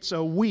 it's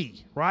a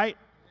we, right?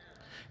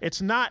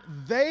 It's not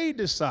they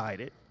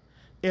decided.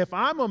 If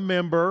I'm a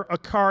member, a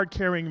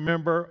card-carrying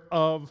member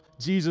of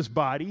Jesus'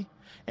 body,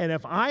 and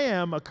if I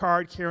am a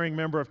card-carrying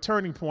member of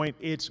Turning Point,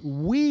 it's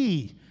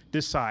we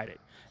decided.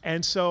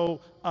 And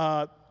so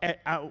I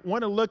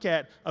want to look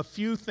at a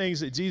few things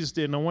that Jesus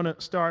did, and I want to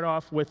start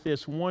off with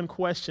this one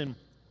question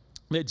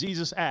that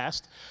Jesus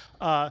asked.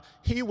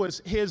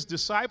 His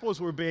disciples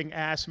were being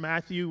asked.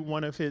 Matthew,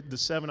 one of the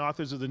 7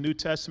 authors of the New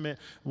Testament,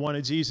 one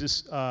of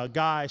Jesus' 12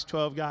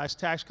 guys,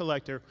 tax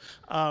collector,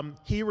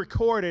 he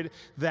recorded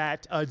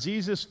that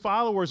Jesus'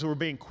 followers were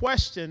being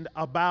questioned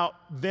about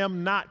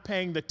them not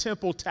paying the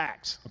temple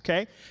tax,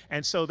 okay?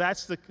 And so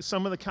that's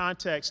some of the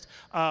context.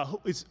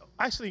 It's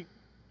actually...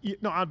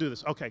 No, I'll do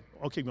this. Okay,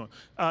 I'll keep going.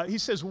 He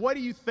says, what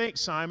do you think,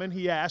 Simon?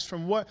 He asked,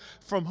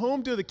 from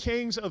whom do the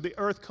kings of the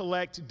earth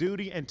collect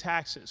duty and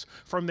taxes?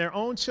 From their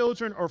own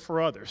children or for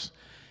others?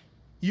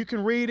 You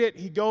can read it.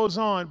 He goes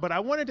on. But I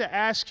wanted to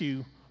ask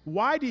you,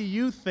 why do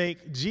you think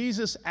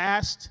Jesus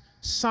asked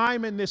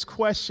Simon this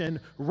question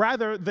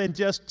rather than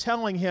just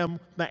telling him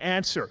the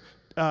answer,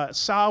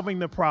 solving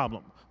the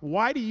problem?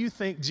 Why do you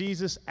think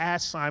Jesus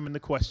asked Simon the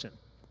question?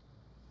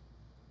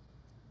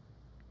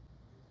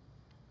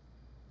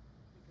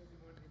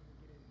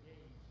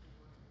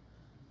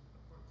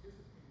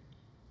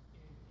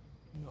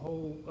 The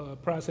whole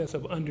process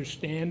of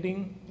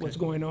understanding what's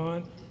going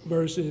on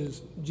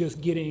versus just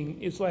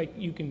it's like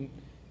you can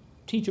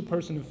teach a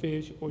person to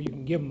fish or you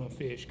can give them a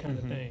fish kind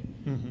of thing.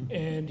 Mm-hmm.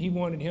 And he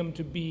wanted him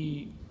to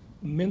be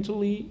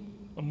mentally,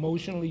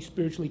 emotionally,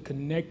 spiritually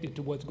connected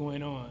to what's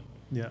going on.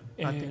 Yeah.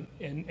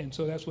 And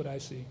so that's what I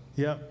see.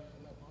 Yeah.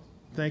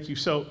 Thank you.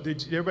 So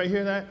did everybody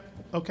hear that?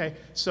 Okay.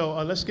 So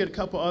let's get a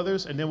couple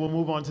others and then we'll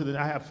move on to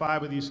I have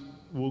 5 of these.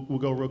 We'll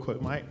go real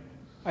quick. Mike?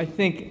 I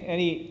think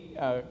any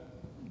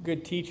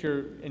good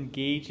teacher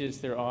engages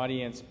their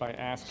audience by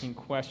asking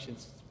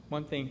questions.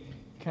 One thing,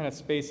 kind of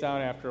space out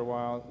after a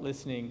while,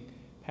 listening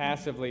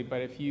passively, but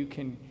if you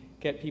can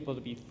get people to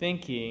be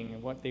thinking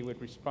and what they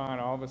would respond,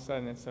 all of a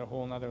sudden it's a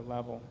whole nother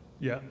level.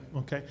 Yeah,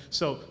 okay.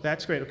 So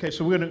that's great. Okay,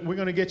 so we're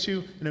gonna get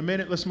you in a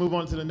minute. Let's move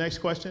on to the next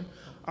question.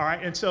 All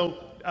right, and so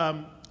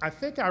I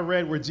think I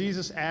read where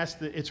Jesus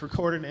asked, it's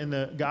recorded in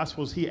the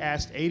Gospels, he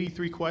asked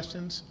 83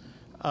 questions,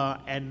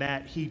 and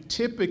that he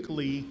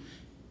typically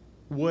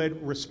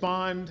would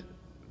respond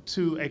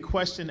to a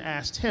question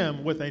asked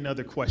him with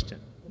another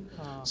question.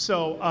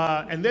 So,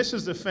 and this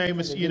is the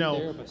famous,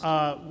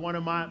 one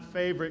of my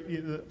favorite,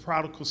 the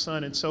prodigal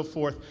son and so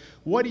forth.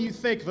 What do you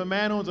think if a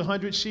man owns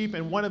 100 sheep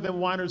and one of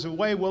them wanders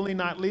away? Will he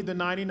not leave the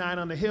 99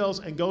 on the hills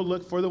and go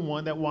look for the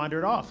one that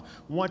wandered off?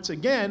 Once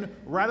again,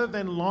 rather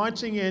than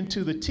launching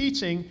into the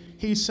teaching,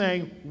 he's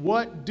saying,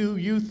 what do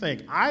you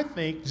think? I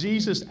think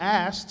Jesus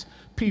asked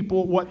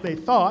people what they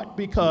thought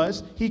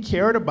because he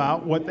cared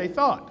about what they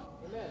thought.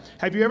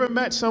 Have you ever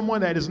met someone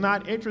that is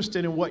not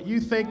interested in what you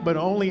think, but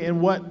only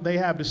in what they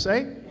have to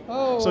say?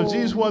 Oh. So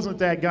Jesus wasn't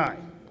that guy.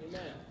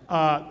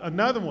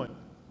 Another one.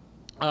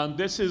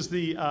 This is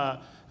the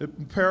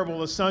parable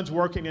of the sons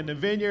working in the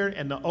vineyard,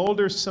 and the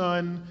older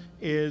son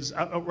is,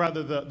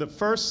 the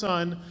first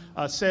son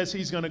says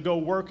he's going to go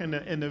work in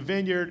the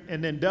vineyard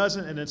and then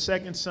doesn't, and the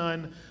second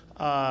son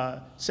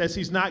says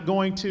he's not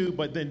going to,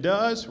 but then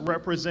does,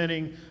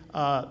 representing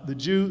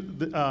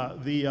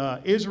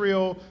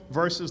Israel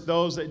versus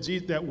those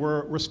that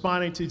were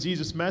responding to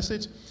Jesus'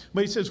 message.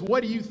 But he says,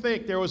 what do you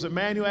think? There was a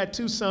man who had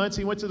 2 sons.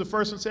 He went to the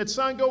first one and said,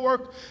 son, go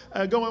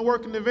and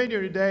work in the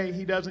vineyard today.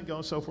 He doesn't go,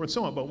 and so forth and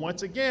so on. But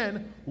once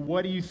again,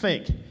 what do you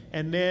think?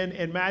 And then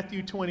in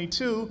Matthew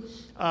 22,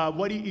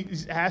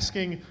 he's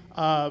asking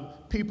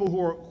people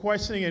who are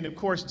questioning, and of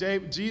course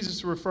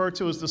Jesus referred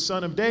to as the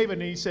son of David,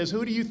 and he says,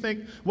 what do you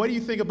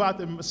think about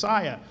the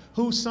Messiah?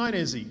 Whose son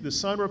is he? The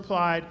son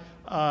replied,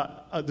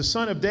 the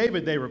son of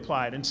David, they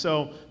replied. And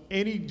so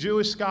any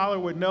Jewish scholar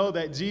would know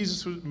that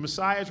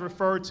Messiah is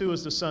referred to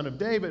as the son of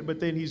David, but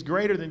then he's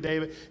greater than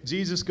David.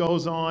 Jesus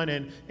goes on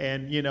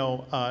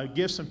and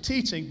gives some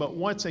teaching, but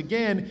once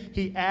again,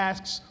 he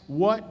asks,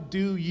 what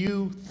do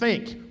you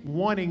think?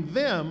 Wanting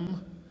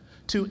them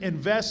to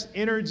invest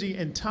energy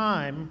and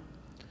time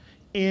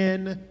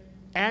in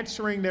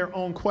answering their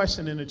own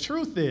question. And the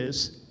truth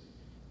is,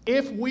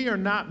 if we are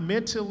not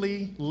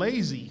mentally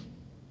lazy,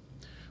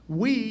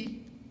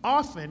 we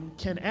often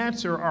can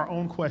answer our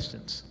own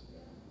questions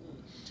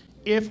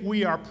if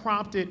we are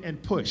prompted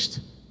and pushed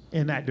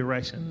in that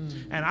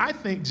direction. And I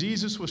think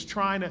Jesus was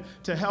trying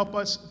to help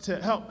us,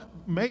 to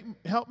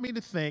help me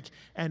to think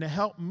and to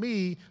help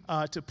me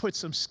to put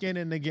some skin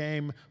in the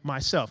game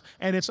myself.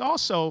 And it's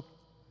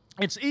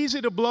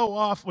easy to blow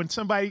off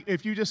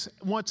if you just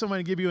want someone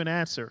to give you an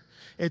answer.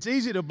 It's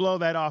easy to blow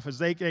that off as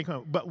they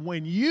come. But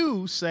when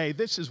you say,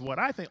 this is what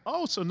I think,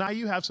 so now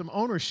you have some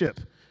ownership,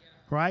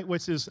 right?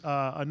 Which is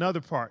another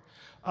part.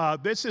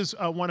 This is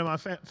one of my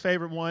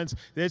favorite ones.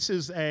 This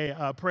is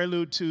a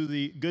prelude to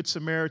the Good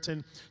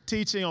Samaritan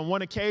teaching. On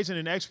one occasion,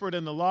 an expert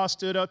in the law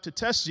stood up to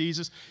test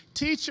Jesus.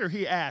 "Teacher,"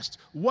 he asked,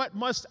 "what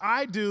must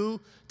I do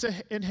to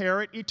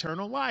inherit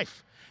eternal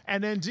life?"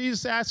 And then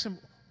Jesus asked him,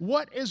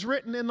 "What is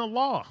written in the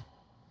law?"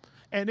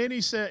 And then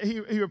he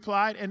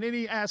replied, and then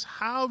he asked,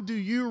 "How do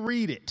you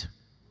read it?"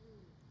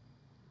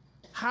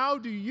 How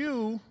do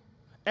you,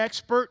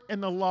 expert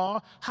in the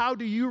law, how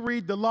do you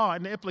read the law?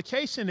 And the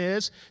implication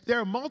is there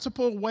are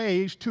multiple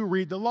ways to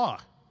read the law.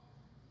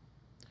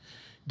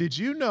 Did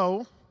you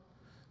know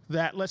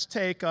that, let's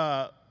take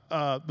the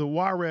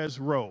Juarez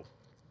row.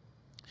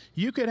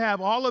 You could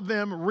have all of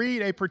them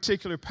read a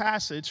particular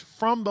passage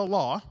from the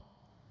law,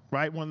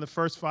 right? One of the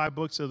first 5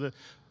 books of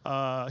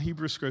the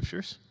Hebrew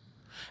Scriptures.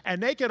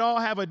 And they could all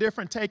have a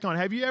different take on it.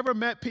 Have you ever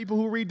met people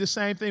who read the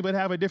same thing but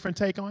have a different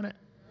take on it?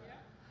 Yeah.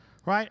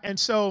 Right? And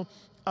so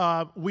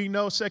we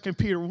know 2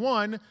 Peter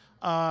 1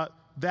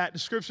 that the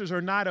Scriptures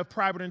are not of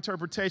private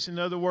interpretation. In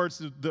other words,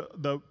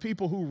 the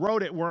people who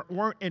wrote it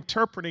weren't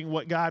interpreting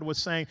what God was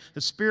saying.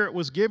 The Spirit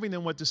was giving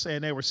them what to say,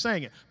 and they were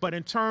saying it. But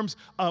in terms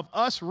of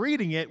us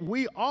reading it,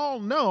 we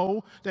all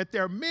know that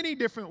there are many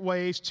different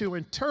ways to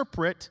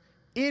interpret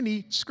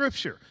any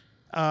Scripture.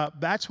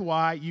 That's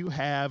why you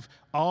have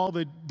all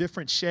the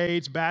different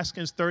shades,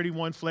 Baskin's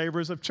 31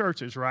 flavors of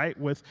churches, right?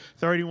 With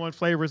 31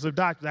 flavors of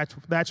doctrine.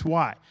 That's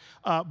why.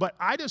 But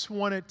I just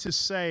wanted to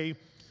say,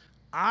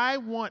 I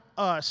want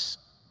us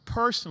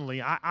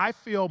personally, I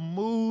feel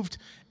moved,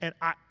 and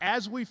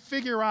as we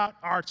figure out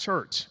our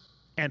church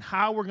and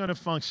how we're going to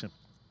function,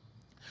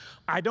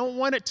 I don't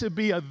want it to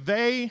be a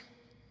they,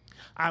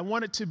 I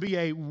want it to be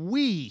a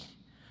we.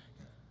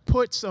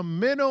 Put some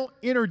mental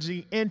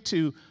energy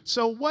into,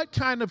 so what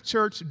kind of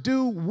church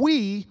do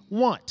we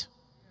want?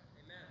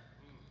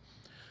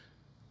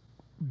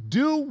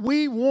 Do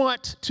we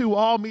want to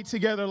all meet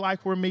together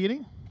like we're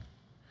meeting?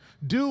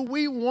 Do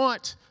we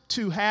want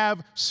to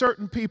have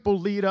certain people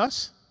lead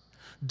us?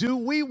 Do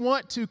we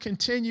want to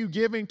continue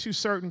giving to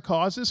certain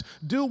causes?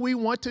 Do we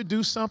want to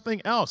do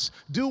something else?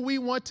 Do we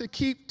want to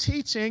keep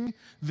teaching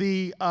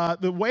the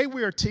way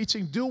we are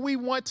teaching? Do we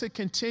want to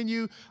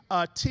continue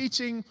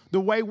teaching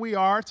the way we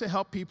are to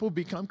help people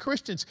become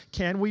Christians?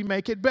 Can we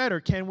make it better?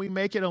 Can we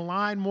make it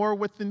align more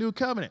with the new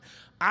covenant?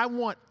 I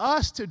want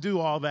us to do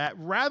all that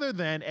rather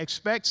than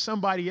expect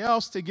somebody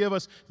else to give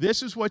us,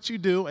 this is what you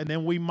do, and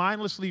then we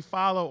mindlessly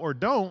follow or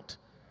don't,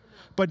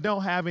 but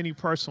don't have any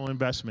personal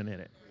investment in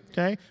it.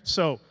 Okay,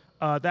 so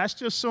that's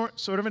just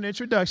sort of an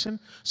introduction.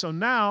 So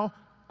now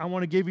I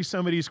want to give you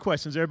some of these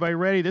questions. Everybody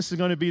ready? This is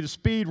going to be the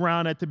speed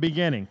round at the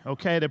beginning.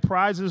 Okay, the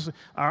prizes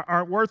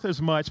aren't worth as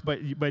much,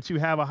 but you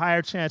have a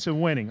higher chance of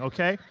winning.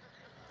 Okay.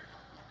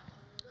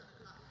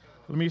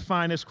 Let me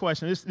find this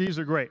question. These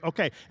are great.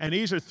 Okay, and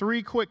these are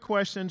 3 quick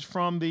questions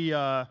from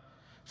the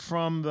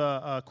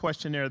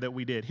questionnaire that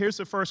we did. Here's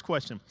the first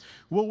question: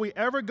 will we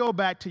ever go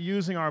back to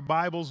using our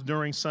Bibles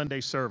during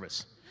Sunday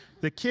service?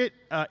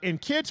 In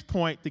Kids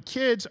Point, the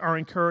kids are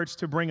encouraged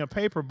to bring a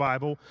paper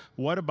Bible.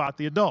 What about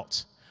the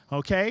adults?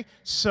 Okay,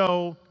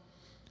 so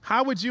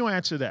how would you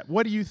answer that?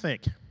 What do you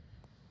think?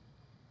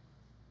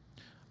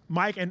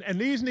 Mike, and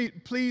these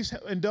please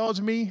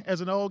indulge me as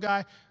an old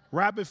guy,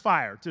 rapid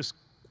fire. Just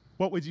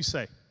what would you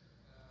say?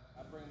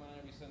 I bring mine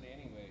every Sunday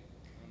anyway.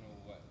 I don't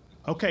know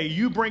what. Okay,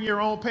 you bring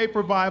your own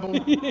paper Bible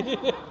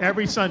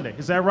every Sunday.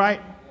 Is that right?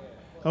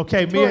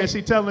 Okay, Mia, is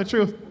he telling the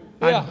truth?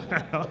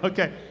 Yeah.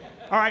 Okay.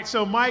 All right,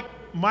 so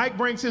Mike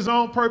brings his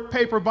own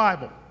paper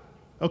Bible.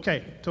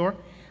 Okay, Tor?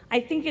 I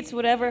think it's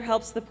whatever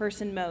helps the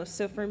person most.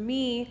 So for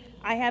me,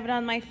 I have it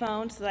on my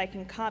phone so that I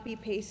can copy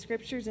paste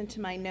scriptures into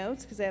my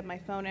notes because I have my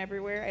phone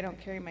everywhere. I don't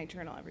carry my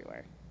journal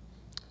everywhere.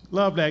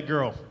 Love that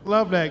girl.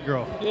 Love that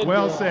girl.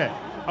 Well said.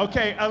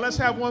 Okay, let's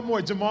have one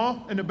more.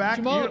 Jamal in the back.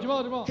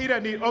 Jamal. He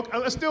doesn't need. Okay,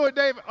 let's do it,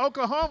 David.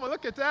 Oklahoma.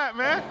 Look at that,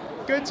 man.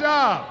 Good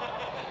job.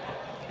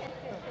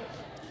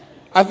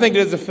 I think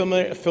there's a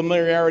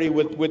familiarity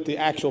with the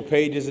actual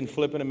pages and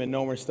flipping them and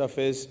knowing where stuff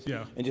is.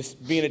 Yeah. And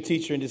just being a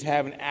teacher and just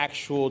having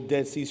actual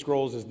Dead Sea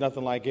Scrolls is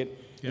nothing like it.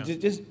 Yeah.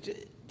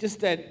 Just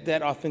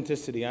that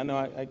authenticity. I know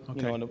Okay.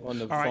 you know, on the All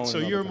phone. right, so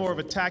and you're other more of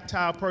a things.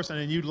 tactile person,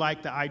 and you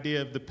like the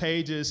idea of the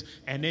pages,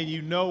 and then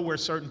you know where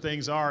certain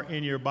things are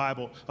in your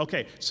Bible.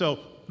 Okay, so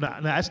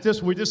that's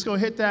just, we're just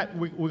going to hit that.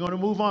 We're going to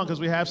move on because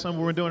we have some.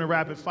 We're doing a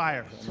rapid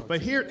fire.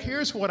 But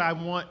here's what I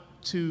want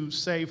to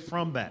say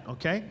from that.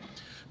 Okay.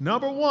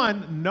 Number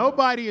 1,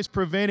 nobody is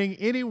preventing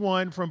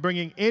anyone from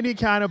bringing any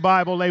kind of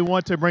Bible they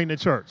want to bring to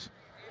church.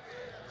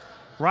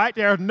 Right?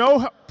 There are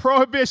no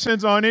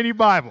prohibitions on any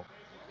Bible.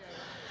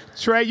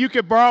 Trey, you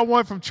could borrow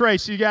one from Trey.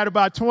 She got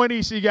about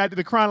 20. She got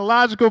the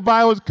chronological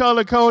Bibles,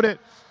 color-coded.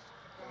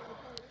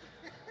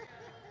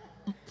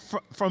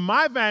 From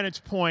my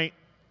vantage point,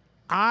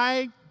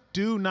 I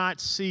do not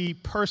see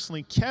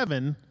personally,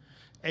 Kevin,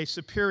 a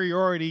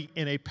superiority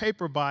in a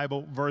paper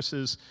Bible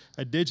versus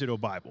a digital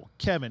Bible.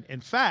 Kevin,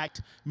 in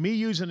fact, me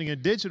using a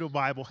digital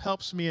Bible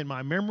helps me in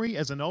my memory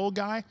as an old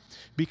guy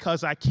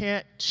because I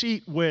can't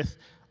cheat with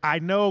I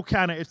know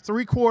kind of it's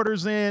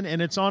 3/4 in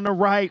and it's on the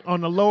right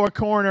on the lower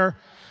corner.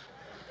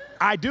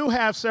 I do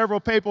have several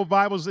paper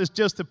Bibles. It's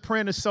just the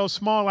print is so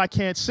small I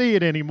can't see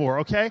it anymore,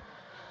 okay?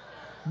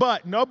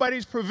 But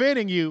nobody's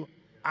preventing you.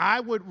 I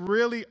would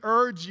really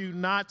urge you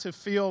not to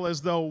feel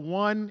as though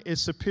one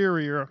is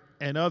superior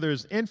and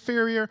others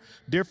inferior.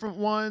 Different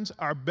ones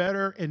are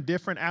better in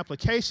different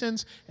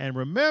applications. And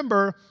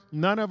remember,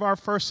 none of our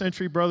first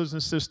century brothers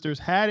and sisters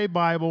had a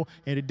Bible,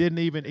 and it didn't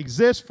even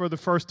exist for the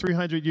first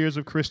 300 years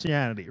of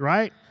Christianity,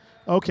 right?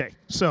 Okay,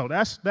 so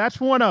that's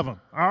one of them.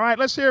 All right,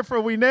 let's hear it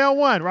for we nail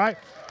one, right?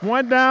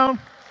 One down.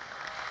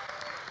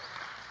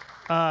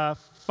 5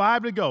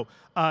 to go.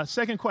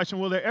 Second question,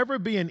 will there ever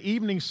be an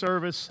evening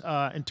service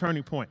in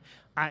Turning Point?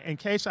 In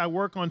case I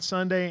work on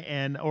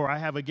Sunday or I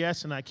have a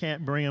guest and I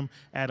can't bring them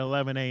at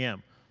 11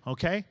 a.m.,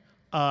 okay?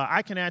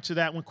 I can answer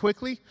that one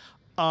quickly.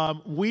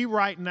 We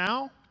right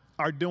now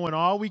are doing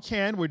all we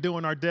can. We're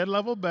doing our dead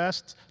level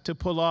best to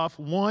pull off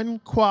one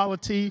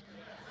quality,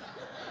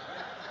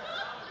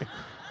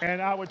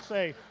 and I would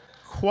say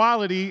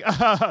quality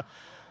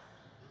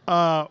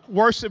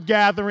worship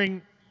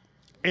gathering.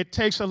 It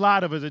takes a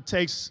lot of us. It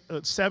takes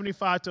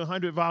 75 to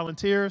 100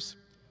 volunteers.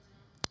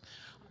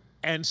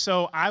 And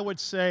so I would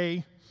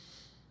say,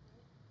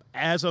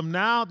 as of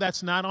now,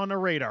 that's not on the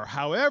radar.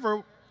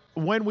 However,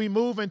 when we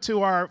move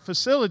into our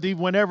facility,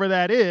 whenever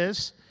that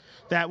is,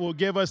 that will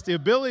give us the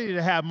ability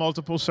to have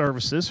multiple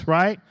services,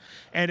 right?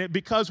 And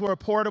because we're a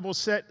portable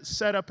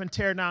set up and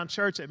tear down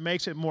church, it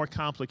makes it more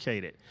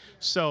complicated.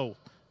 So,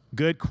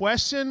 good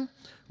question.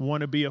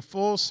 Want to be a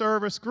full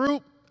service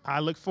group? I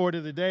look forward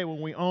to the day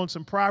when we own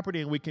some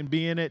property and we can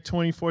be in it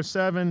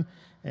 24/7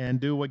 and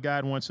do what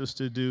God wants us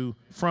to do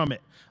from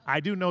it. I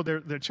do know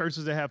there are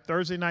churches that have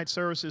Thursday night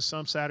services,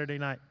 some Saturday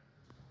night.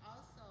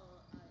 Also,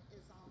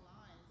 it's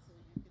online, so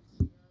you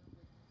can share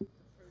with the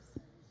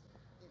person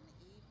in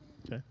the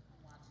evening. Okay.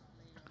 Watch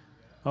it later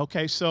on.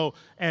 Okay, so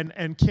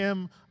and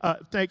Kim,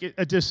 thank you.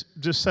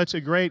 Just such a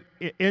great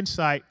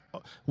insight.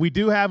 We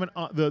do have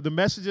the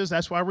messages.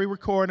 That's why we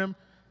record them.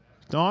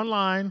 It's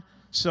online.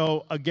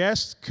 So a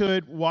guest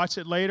could watch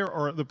it later,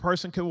 or the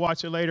person could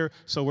watch it later.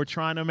 So we're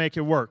trying to make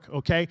it work,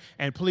 okay?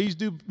 And please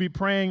do be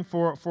praying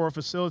for a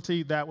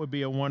facility. That would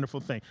be a wonderful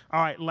thing.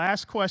 All right,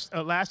 last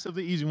question, last of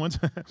the easy ones.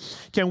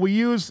 Can we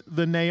use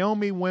the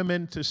Naomi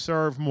women to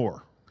serve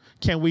more?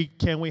 Can we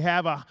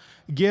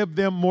give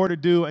them more to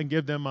do and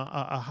give them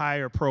a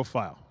higher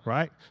profile,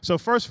 right? So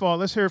first of all,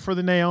 let's hear it for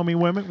the Naomi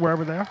women,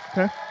 wherever they are,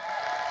 okay?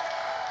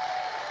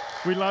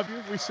 We love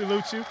you. We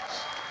salute you.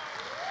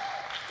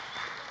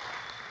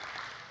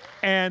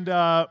 And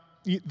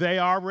they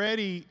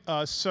already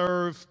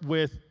serve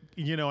with,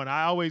 and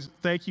I always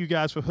thank you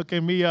guys for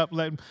hooking me up,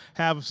 letting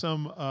have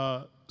some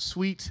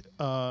sweet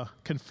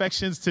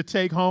confections to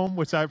take home,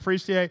 which I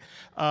appreciate.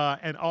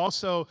 And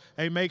also,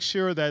 they make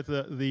sure that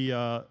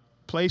the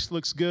place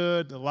looks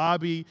good, the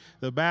lobby,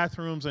 the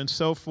bathrooms, and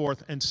so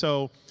forth. And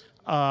so,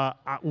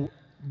 in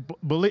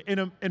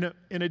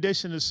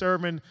addition to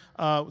serving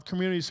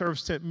community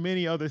service to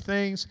many other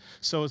things,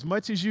 so as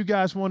much as you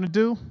guys want to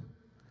do,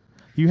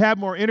 you have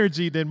more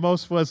energy than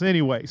most of us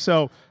anyway.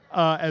 So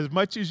as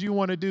much as you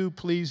want to do,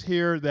 please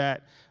hear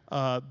that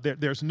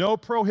there's no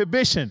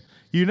prohibition.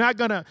 You're not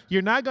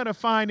gonna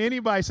find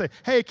anybody say,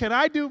 "Hey, can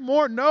I do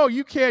more?" No,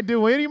 you can't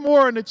do any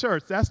more in the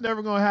church. That's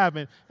never going to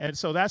happen. And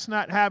so that's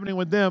not happening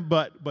with them.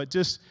 But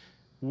just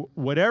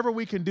whatever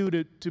we can do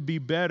to be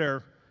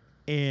better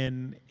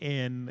in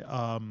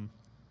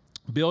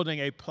building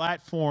a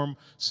platform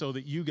so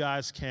that you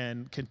guys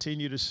can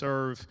continue to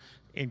serve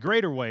in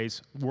greater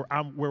ways,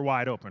 we're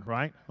wide open,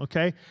 right?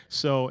 Okay.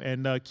 So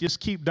just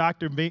keep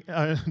Dr.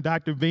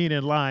 Bean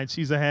in line.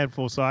 She's a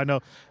handful, so I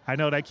know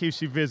that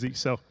keeps you busy.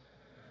 So,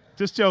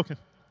 just joking.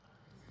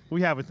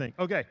 We have a thing.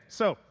 Okay.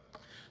 So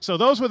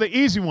those were the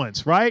easy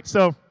ones, right?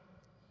 So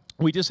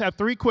we just have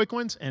 3 quick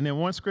ones and then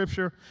 1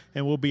 scripture,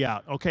 and we'll be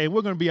out. Okay.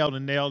 We're going to be able to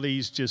nail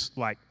these just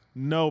like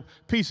no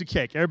piece of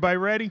cake. Everybody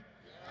ready?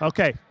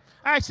 Okay.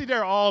 Actually,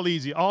 they're all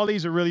easy. All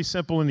these are really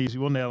simple and easy.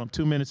 We'll nail them.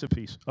 2 minutes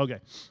apiece. Okay.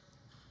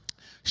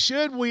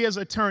 Should we, as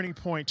a Turning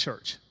Point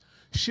church,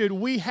 should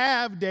we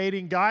have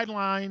dating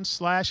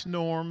guidelines /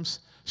 norms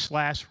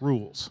 /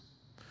 rules?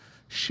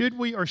 Should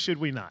we or should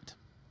we not?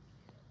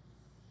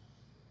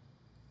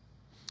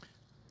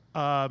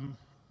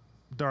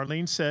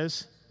 Darlene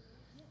says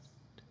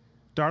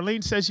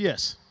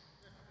yes.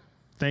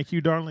 Thank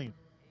you, Darlene.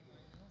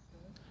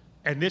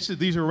 And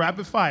these are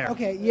rapid fire.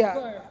 Okay,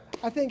 yeah.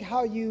 I think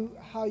how you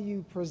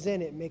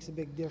present it makes a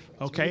big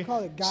difference. Okay. We call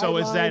it guidelines so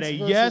is that a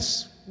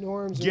yes,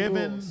 norms,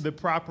 given rules. the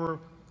proper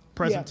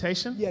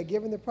presentation? Yeah,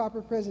 given the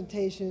proper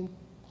presentation,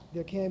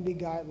 there can be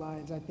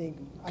guidelines. I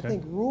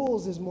think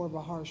rules is more of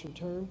a harsher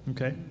term.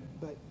 Okay.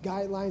 But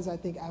guidelines, I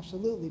think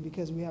absolutely,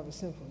 because we have a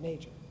sinful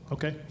nature.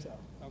 Okay. So.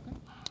 Okay.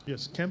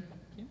 Yes, Kim?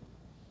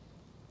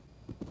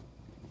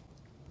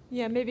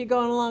 Yeah, maybe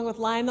going along with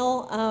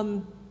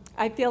Lionel,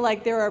 I feel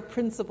like there are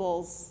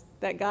principles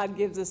that God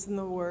gives us in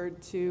the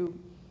Word to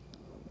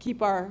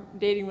keep our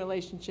dating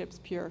relationships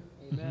pure.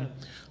 Amen.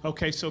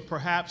 Okay, so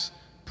perhaps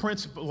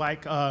principle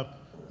like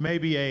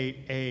maybe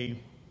a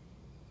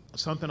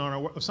something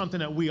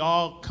that we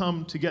all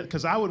come together,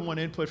 because I would want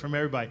input from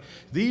everybody.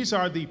 These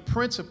are the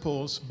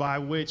principles by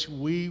which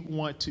we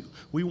want to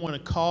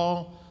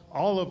call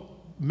all of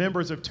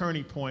members of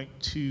Turning Point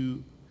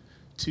to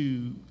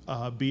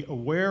be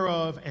aware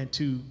of and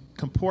to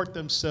comport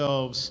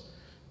themselves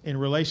in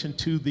relation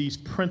to these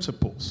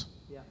principles,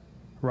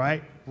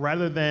 right?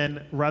 Rather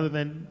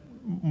than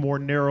more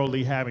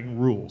narrowly having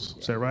rules.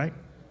 Is that right?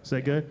 Is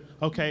that good?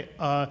 Okay.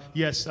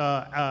 Yes.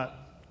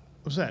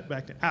 What's that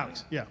back there?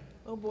 Alex. Yeah.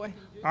 Oh, boy.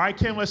 All right,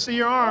 Kim, let's see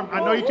your arm. I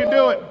know you can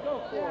do it.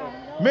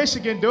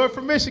 Michigan, do it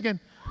for Michigan.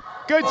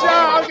 Good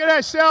job. Look at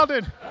that,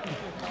 Sheldon.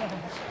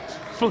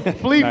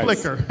 Flea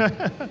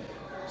flicker.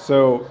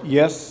 So,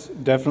 yes,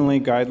 definitely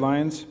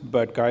guidelines,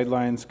 but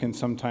guidelines can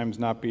sometimes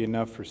not be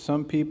enough for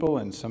some people,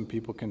 and some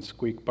people can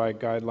squeak by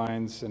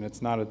guidelines, and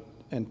it's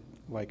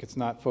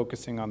not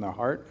focusing on the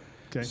heart.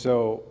 Okay.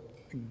 So,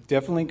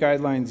 definitely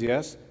guidelines,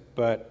 yes,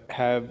 but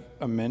have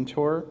a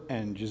mentor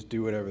and just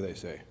do whatever they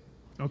say.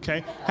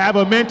 Okay. Have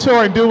a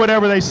mentor and do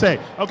whatever they say.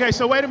 Okay,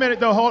 so wait a minute,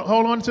 though.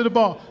 Hold on to the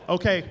ball.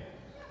 Okay.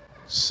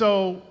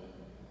 So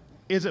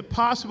is it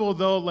possible,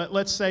 though,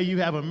 let's say you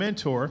have a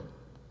mentor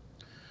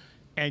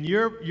and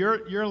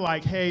you're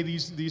like, hey,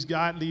 these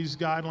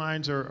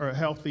guidelines are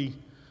healthy,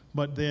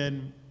 but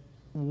then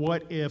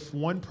what if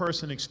one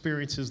person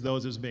experiences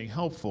those as being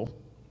helpful,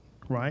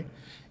 right?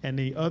 And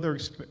the other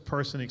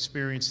person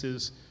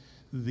experiences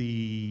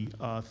the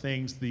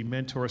things the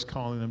mentor is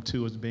calling them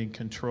to as being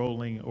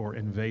controlling or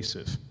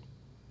invasive?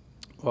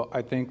 Well,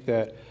 I think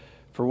that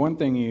for one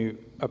thing,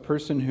 a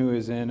person who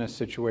is in a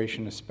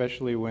situation,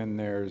 especially when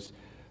there's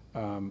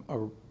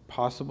a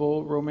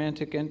possible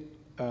romantic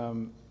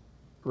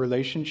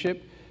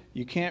relationship,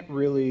 you can't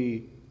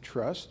really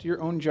trust your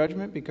own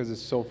judgment because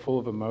it's so full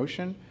of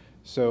emotion.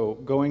 So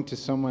going to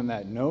someone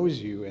that knows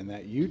you and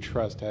that you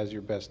trust has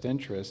your best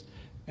interest,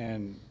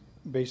 and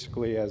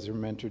basically as your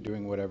mentor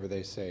doing whatever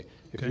they say.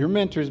 If your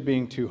mentor's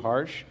being too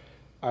harsh,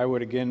 I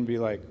would again be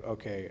like,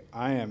 okay,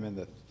 I am in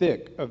the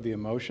thick of the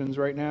emotions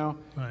right now.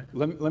 Right.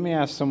 Let me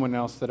ask someone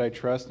else that I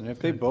trust, and if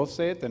they both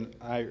say it, then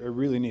I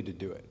really need to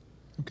do it.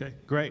 Okay,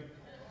 great.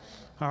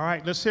 All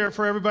right, let's hear it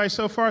for everybody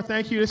so far.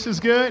 Thank you. This is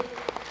good.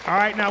 All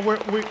right, now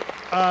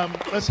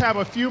let's have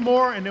a few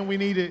more, and then we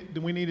need a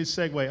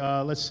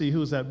segue. Let's see,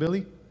 who's that?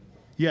 Billy?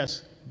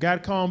 Yes, got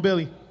to call him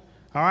Billy.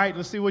 All right,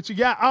 let's see what you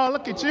got. Oh,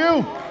 look at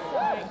you.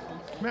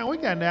 Man, we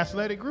got an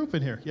athletic group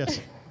in here. Yes.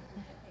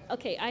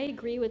 Okay, I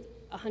agree with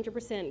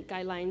 100%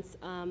 guidelines,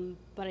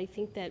 but I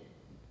think that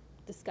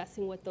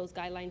discussing what those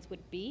guidelines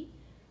would be,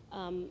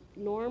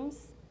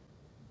 norms,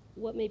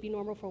 what may be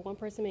normal for one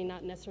person may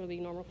not necessarily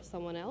be normal for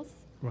someone else.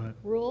 Right.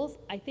 Rules,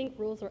 I think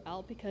rules are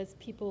out because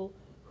people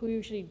who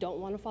usually don't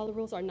want to follow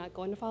rules are not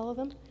going to follow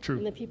them. True.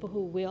 And the people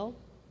who will.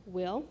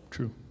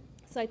 True.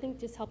 So I think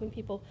just helping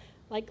people,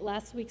 like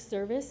last week's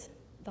service,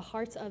 the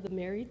hearts of the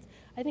married,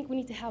 I think we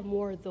need to have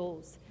more of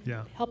those.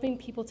 Yeah. Helping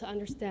people to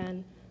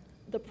understand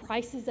the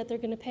prices that they're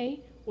going to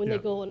pay when they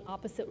go in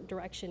opposite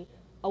direction,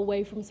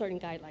 away from certain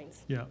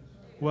guidelines. Yeah.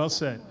 Well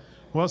said.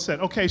 Well said.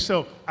 Okay,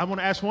 so I want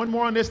to ask one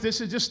more on this.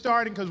 This is just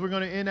starting because we're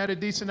going to end at a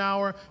decent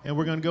hour, and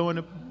we're going to go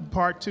into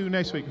part 2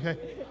 next week, okay?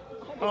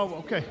 Oh,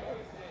 okay.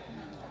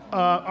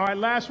 All right,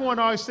 last one,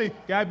 obviously.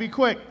 Got to be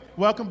quick.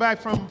 Welcome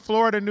back from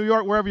Florida, New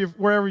York,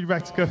 wherever you're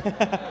back to go.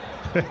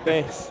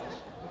 Thanks.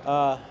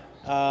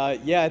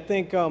 Yeah, I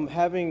think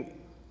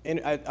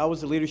I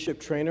was a leadership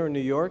trainer in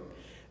New York,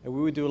 and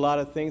we would do a lot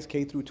of things,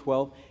 K through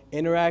 12,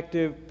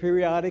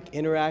 periodic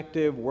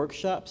interactive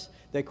workshops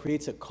that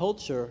creates a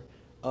culture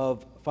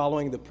of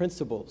following the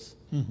principles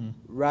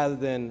rather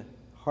than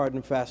hard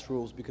and fast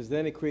rules, because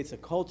then it creates a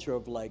culture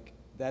of like,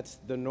 that's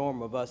the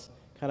norm of us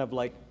kind of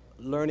like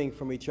learning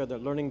from each other,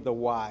 learning the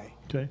why.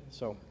 Okay.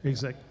 So.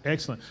 Exactly.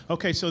 Excellent.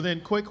 Okay, so then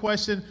quick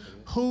question.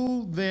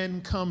 Who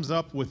then comes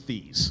up with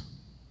these?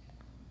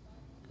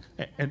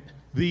 And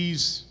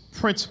these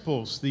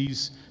principles,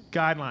 these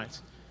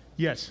guidelines?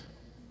 Yes.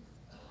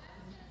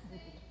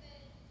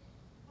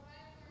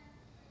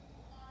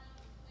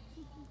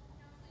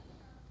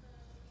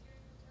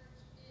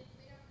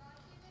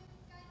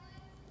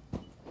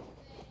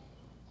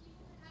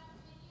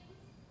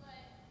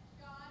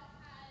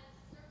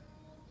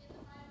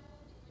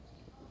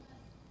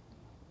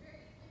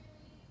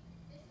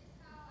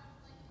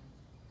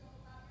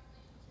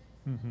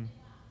 Mm-hmm.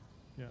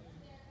 Yeah.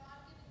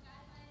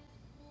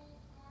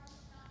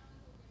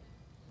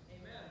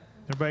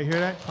 Everybody hear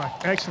that? All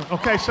right, excellent.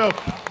 Okay,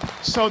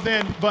 so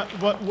then, but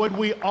would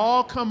we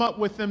all come up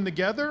with them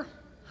together,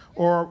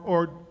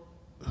 or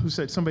who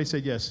said? Somebody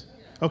said yes.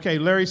 Okay,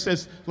 Larry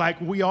says like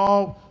we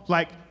all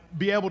like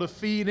be able to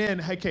feed in.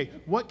 Okay,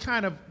 what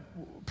kind of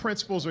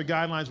principles or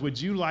guidelines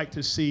would you like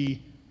to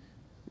see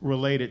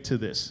related to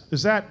this?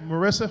 Is that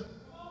Marissa?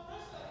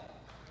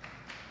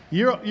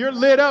 You're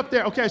lit up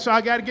there. Okay, so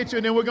I got to get you,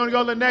 and then we're going to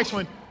go to the next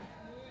one.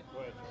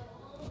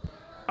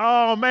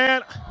 Oh,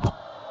 man.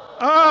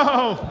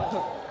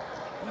 Oh.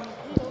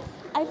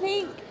 I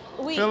think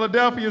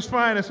Philadelphia's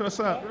finest. What's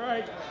up?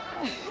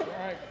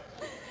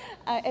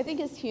 I I think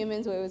as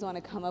humans, we always want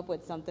to come up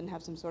with something,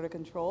 have some sort of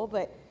control,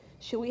 but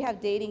should we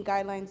have dating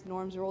guidelines,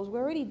 norms, rules? We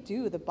already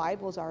do. The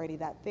Bible's already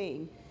that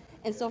thing.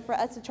 And so for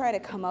us to try to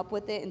come up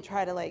with it and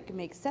try to like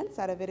make sense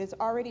out of it is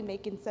already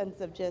making sense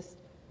of just,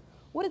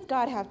 what does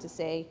God have to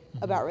say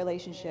about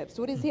relationships?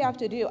 What does he have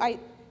to do?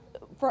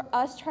 For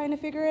us trying to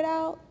figure it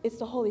out, it's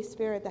the Holy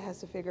Spirit that has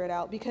to figure it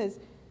out, because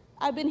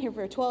I've been here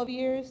for 12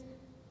 years.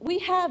 We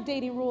have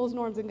dating rules,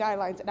 norms, and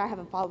guidelines, and I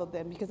haven't followed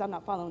them because I'm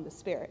not following the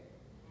Spirit.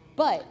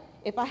 But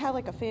if I have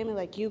like a family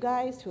like you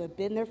guys who have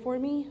been there for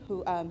me,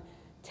 who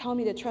tell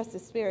me to trust the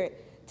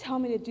Spirit, tell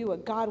me to do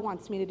what God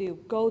wants me to do,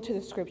 go to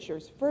the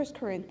scriptures, 1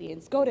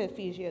 Corinthians, go to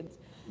Ephesians,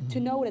 to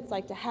know what it's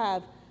like to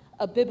have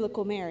a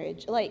biblical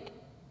marriage. Like,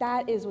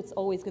 that is what's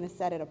always going to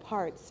set it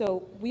apart.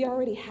 So we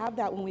already have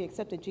that when we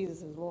accepted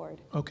Jesus as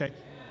Lord. Okay.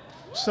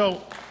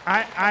 So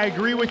I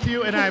agree with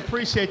you, and I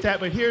appreciate that,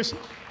 but here's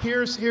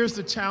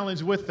the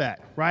challenge with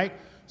that, right?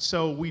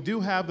 So we do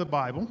have the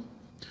Bible.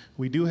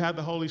 We do have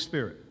the Holy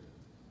Spirit.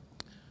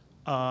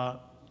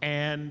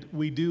 And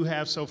we do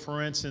have, so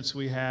for instance,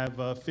 we have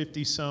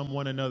 50-some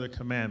one another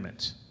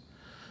commandments.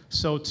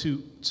 So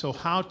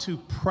how to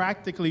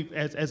practically,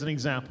 as an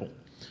example,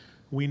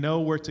 we know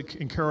where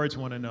to encourage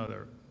one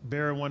another,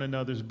 bear one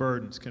another's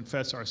burdens,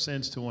 confess our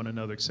sins to one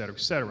another, et cetera,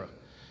 et cetera.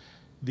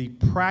 The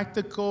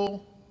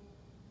practical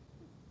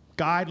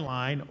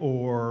guideline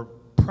or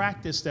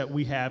practice that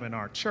we have in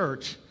our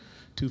church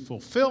to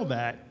fulfill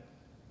that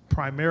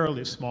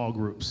primarily is small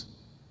groups.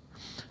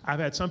 I've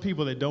had some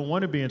people that don't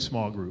want to be in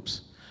small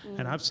groups.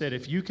 And I've said,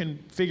 if you can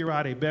figure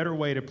out a better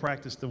way to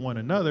practice the one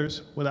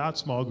another's without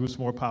small groups,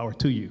 more power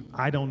to you.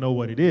 I don't know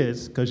what it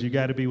is, because you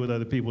got to be with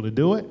other people to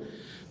do it.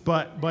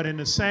 But in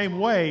the same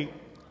way,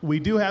 we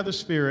do have the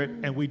Spirit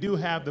and we do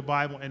have the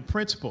Bible and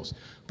principles.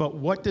 But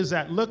what does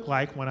that look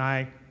like when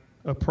I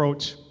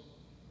approach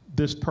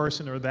this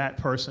person or that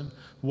person?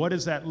 What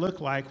does that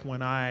look like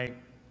when I,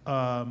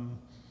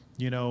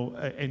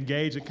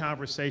 engage a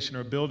conversation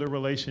or build a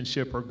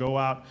relationship or go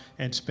out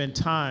and spend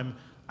time?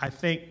 I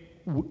think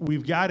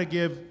we've got to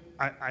give,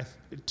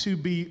 to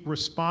be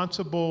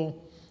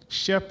responsible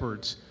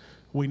shepherds,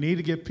 we need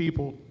to give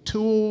people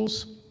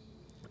tools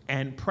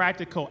and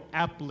practical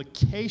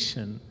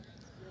application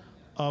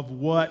of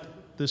what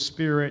the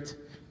Spirit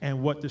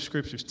and what the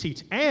Scriptures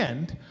teach.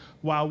 And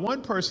while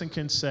one person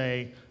can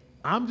say,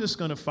 I'm just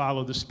going to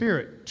follow the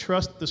Spirit,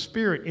 trust the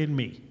Spirit in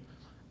me.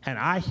 And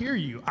I hear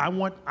you. I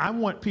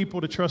want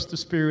people to trust the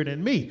Spirit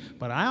in me.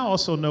 But I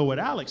also know what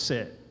Alex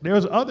said.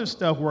 There's other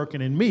stuff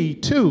working in me,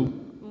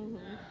 too,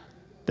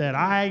 that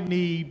I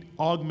need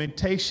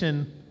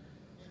augmentation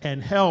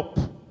and help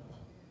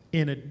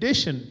in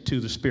addition to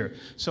the Spirit.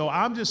 So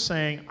I'm just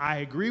saying, I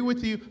agree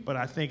with you, but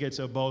I think it's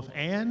a both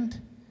and.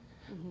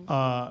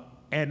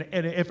 And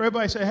if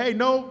everybody say, hey,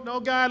 no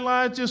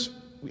guidelines, just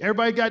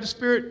everybody got the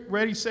Spirit,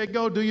 ready, set,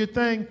 go, do your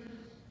thing.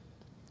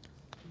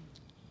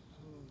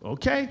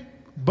 Okay,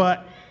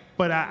 but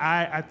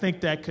I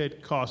think that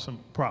could cause some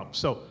problems.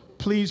 So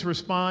please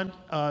respond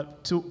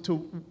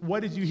to what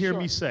did you hear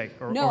me say,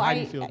 or how do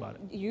you feel about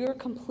it? You're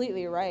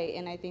completely right,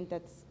 and I think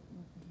that's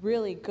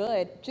really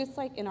good. Just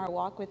like in our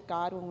walk with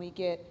God, when we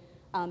get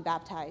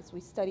baptized,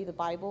 we study the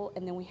Bible,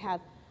 and then we have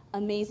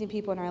amazing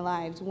people in our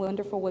lives,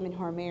 wonderful women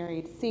who are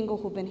married, single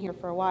who've been here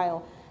for a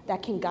while,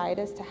 that can guide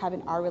us to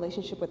having our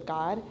relationship with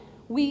God.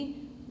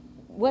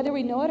 Whether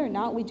we know it or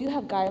not, we do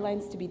have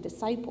guidelines to be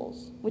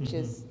disciples, which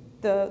is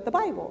the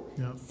Bible.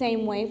 Yep.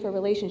 Same way for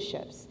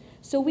relationships.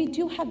 So we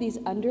do have these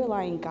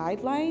underlying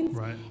guidelines,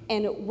 right.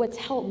 And what's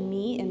helped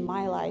me in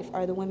my life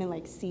are the women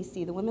like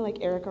Cece, the women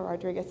like Erica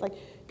Rodriguez, like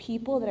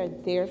people that are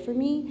there for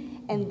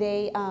me, and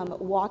they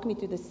walk me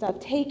through this stuff,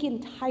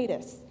 taking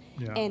Titus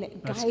and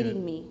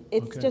guiding me.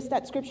 It's just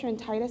that scripture in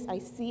Titus, I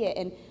see it,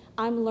 and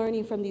I'm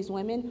learning from these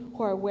women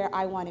who are where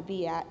I want to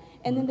be at.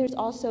 And then there's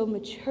also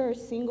mature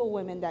single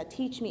women that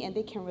teach me and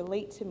they can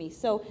relate to me.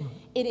 So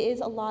it is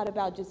a lot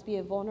about just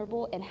being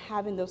vulnerable and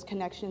having those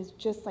connections,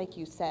 just like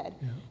you said.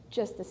 Yeah.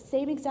 Just the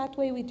same exact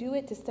way we do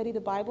it to study the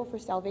Bible for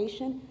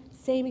salvation,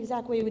 same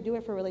exact way we do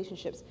it for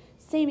relationships,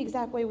 same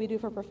exact way we do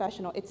for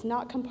professional. It's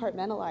not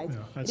compartmentalized.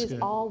 Yeah, it is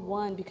all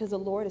one, because the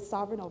Lord is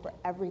sovereign over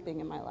everything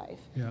in my life.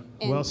 Yeah,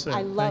 and well said.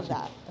 I love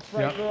that. That's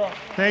right, girl.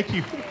 Thank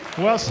you.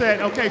 Well said.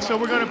 Okay, so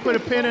we're going to put a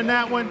pin in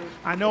that one.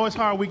 I know it's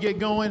hard. We get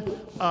going.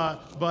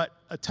 But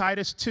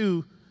Titus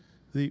 2,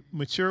 the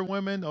mature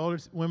women, the older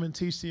women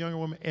teach the younger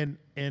women,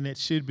 and it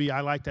should be, I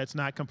like that, it's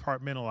not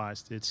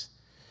compartmentalized. It's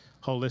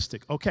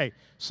holistic. Okay,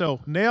 so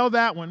nail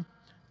that one.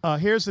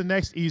 Here's the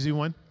next easy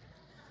one.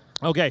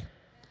 Okay.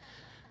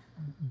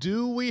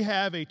 Do we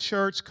have a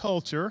church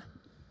culture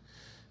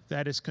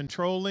that is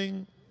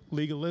controlling,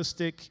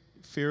 legalistic,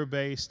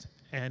 fear-based,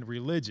 and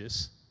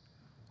religious,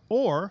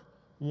 or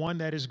one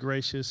that is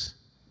gracious,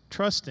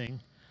 trusting,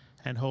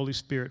 and Holy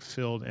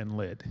Spirit-filled and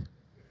led?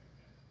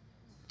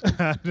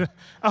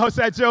 Oh, is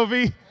that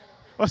Jovi?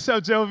 What's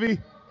up, Jovi?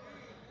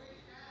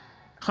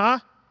 Huh?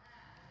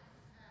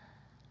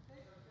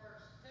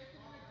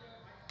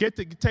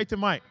 Take the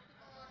mic.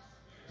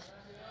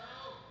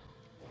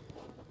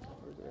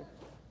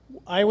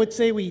 I would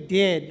say we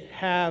did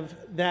have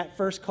that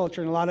first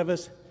culture, and a lot of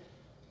us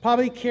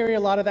probably carry a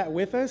lot of that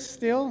with us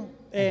still,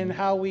 and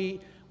how we're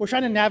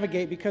trying to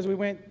navigate, because we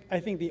went, I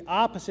think, the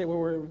opposite, where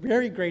we're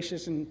very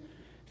gracious and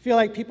feel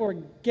like people are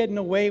getting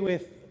away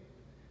with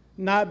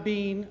not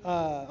being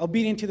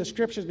obedient to the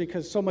scriptures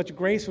because so much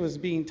grace was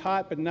being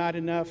taught, but not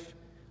enough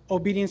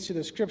obedience to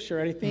the scripture.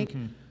 And I think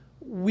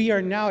we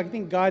are now, I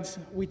think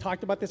we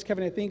talked about this,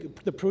 Kevin, I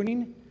think the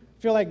pruning,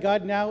 I feel like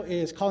God now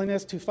is calling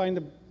us to find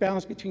the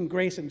balance between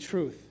grace and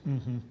truth.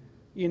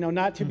 You know,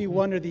 not to be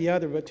one or the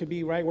other, but to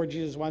be right where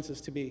Jesus wants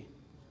us to be.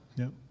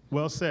 Yeah.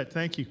 Well said.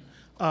 Thank you.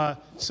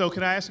 So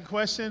can I ask a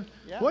question?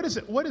 Yeah.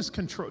 What is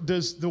control?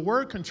 Does the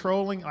word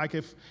controlling, like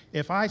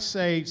if I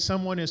say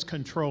someone is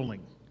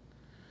controlling,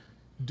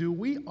 do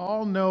we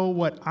all know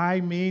what I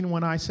mean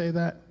when I say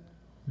that?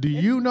 Do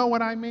you know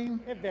what I mean?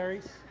 It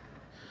varies.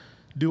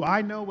 Do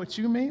I know what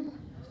you mean?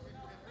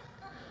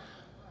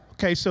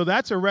 Okay, so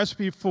that's a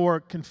recipe for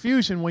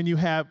confusion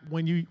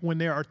when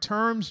there are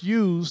terms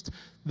used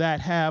that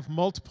have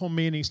multiple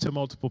meanings to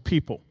multiple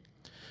people.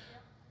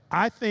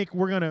 I think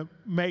we're going to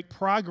make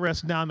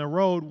progress down the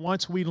road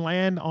once we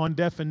land on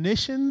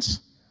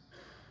definitions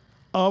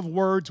of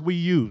words we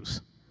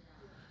use.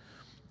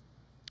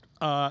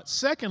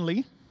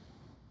 Secondly,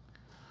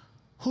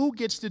 who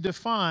gets to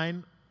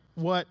define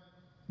what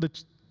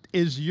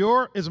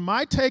is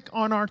my take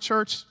on our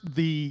church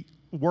the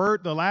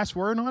last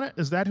word on it?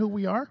 Is that who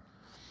we are?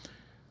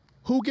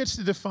 Who gets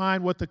to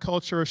define what the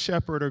culture of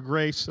Shepherd or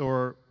Grace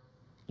or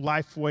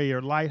Lifeway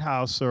or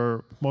Lighthouse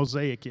or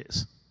Mosaic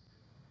is?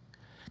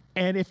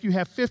 And if you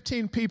have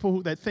 15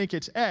 people that think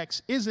it's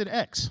X, is it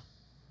X?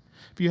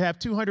 If you have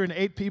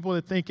 208 people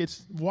that think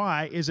it's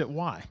Y, is it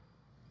Y?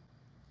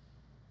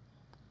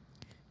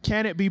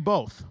 Can it be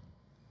both?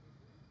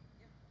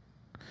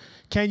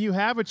 Can you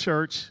have a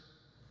church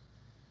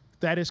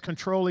that is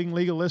controlling,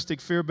 legalistic,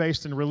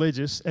 fear-based, and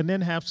religious, and then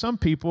have some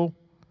people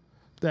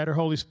that are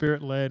Holy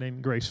Spirit-led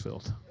and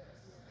grace-filled?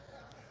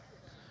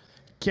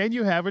 Can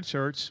you have a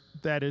church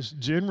that is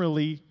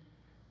generally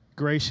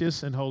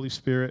gracious and Holy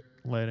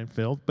Spirit-led and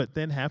filled, but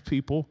then have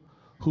people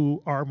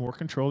who are more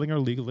controlling or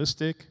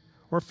legalistic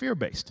or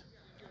fear-based?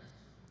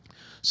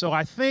 So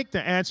I think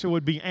the answer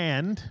would be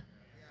and.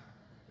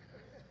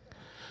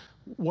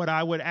 What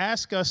I would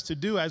ask us to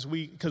do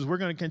because we're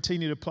going to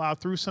continue to plow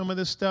through some of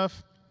this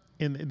stuff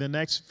in the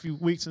next few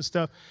weeks and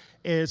stuff,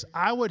 is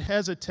I would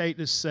hesitate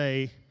to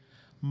say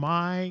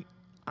I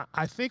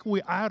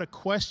ought to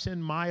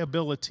question my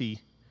ability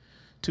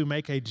to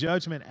make a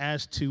judgment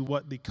as to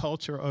what the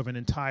culture of an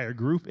entire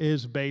group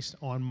is based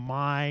on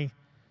my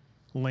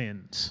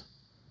lens.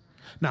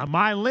 Now,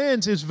 my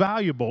lens is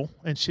valuable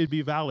and should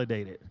be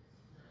validated.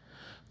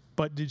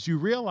 But did you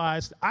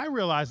realize, I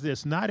realize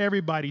this, not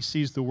everybody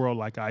sees the world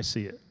like I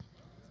see it.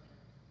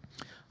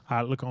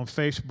 I look on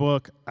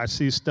Facebook, I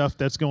see stuff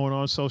that's going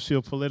on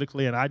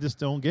socio-politically, and I just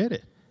don't get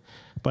it.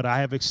 But I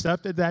have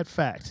accepted that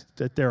fact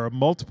that there are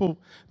multiple,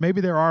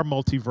 maybe there are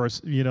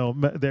multiverse,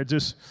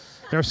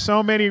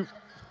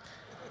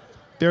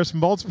 there's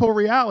multiple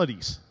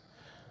realities.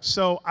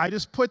 So I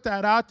just put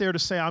that out there to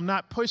say I'm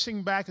not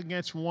pushing back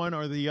against one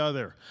or the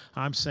other.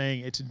 I'm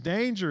saying it's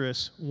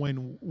dangerous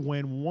when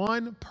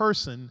one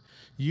person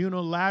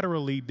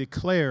unilaterally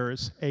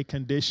declares a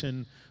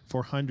condition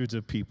for hundreds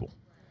of people.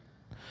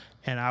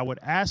 And I would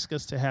ask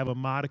us to have a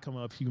modicum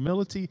of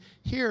humility.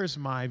 Here's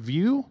my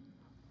view,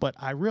 but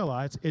I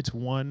realize it's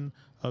one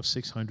of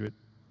 600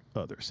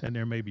 others, and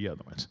there may be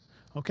other ones.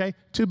 Okay?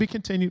 To be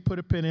continued, put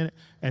a pin in it.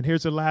 And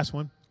here's the last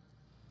one.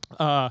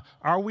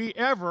 Are we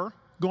ever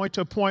going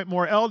to appoint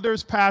more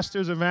elders,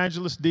 pastors,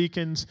 evangelists,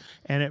 deacons,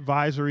 and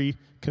advisory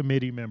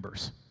committee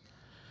members?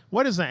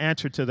 What is the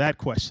answer to that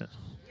question?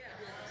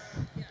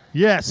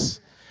 Yes.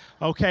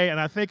 Okay, and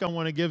I think I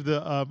want to give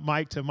the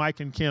mic to Mike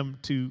and Kim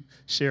to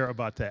share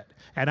about that.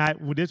 And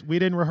we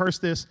didn't rehearse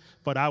this,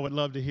 but I would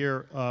love to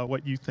hear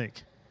what you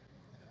think.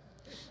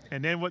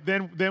 And then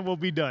we'll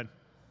be done.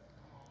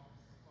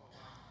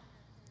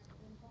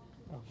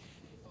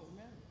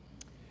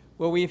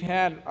 Well, we've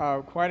had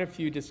quite a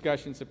few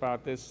discussions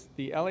about this.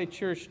 The LA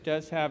Church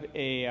does have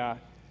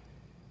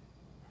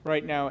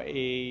right now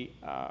a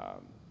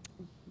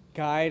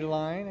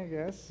guideline, I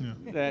guess,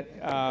 that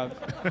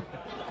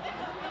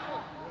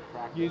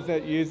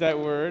use that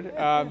word,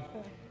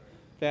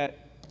 that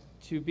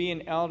to be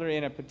an elder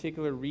in a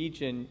particular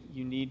region,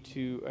 you need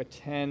to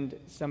attend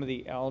some of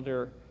the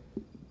elder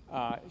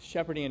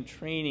shepherding and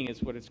training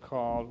is what it's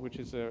called, which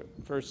is the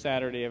first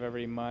Saturday of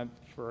every month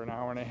for an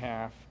hour and a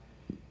half.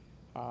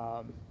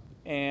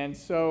 And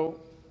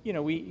so,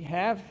 we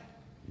have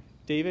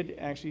David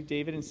and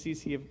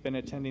Cece have been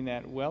attending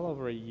that well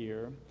over a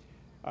year.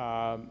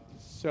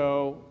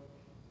 So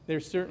they're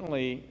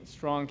certainly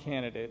strong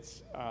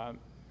candidates.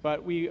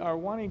 But we are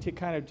wanting to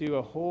kind of do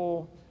a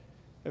whole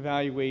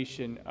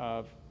evaluation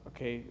of,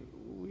 okay,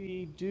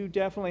 we do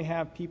definitely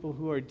have people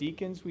who are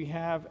deacons. We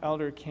have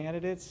elder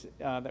candidates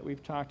that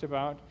we've talked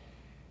about.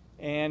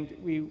 And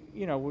we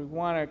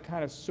want to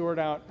kind of sort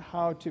out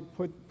how to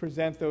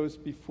present those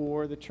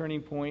before the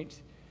turning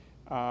point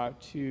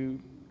to,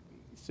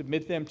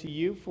 submit them to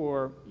you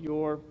for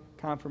your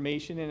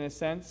confirmation in a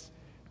sense.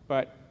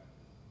 But,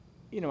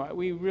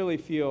 we really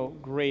feel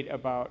great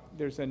about,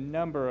 there's a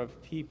number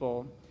of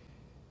people,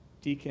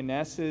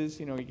 deaconesses,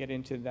 we get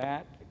into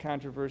that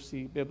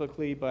controversy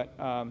biblically, but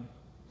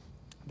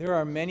there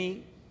are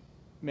many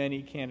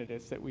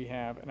candidates that we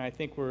have, and I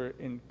think we're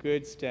in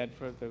good stead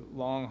for the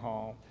long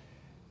haul,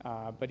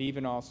 but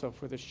even also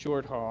for the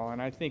short haul.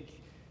 And I think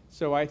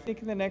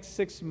in the next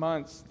 6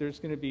 months, there's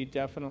going to be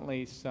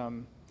definitely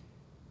some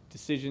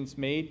decisions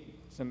made,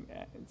 some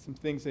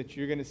things that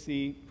you're going to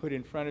see put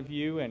in front of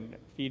you and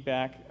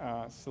feedback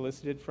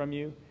solicited from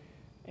you.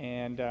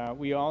 And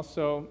we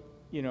also,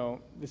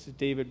 this is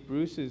David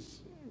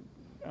Bruce's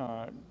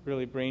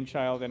really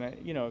brainchild, and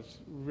it's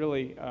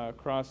really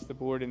across the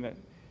board in the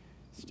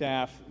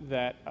staff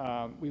that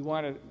we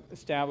want to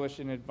establish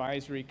an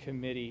advisory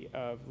committee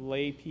of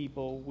lay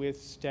people with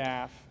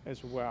staff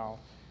as well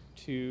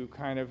to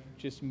kind of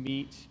just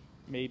meet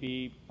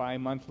maybe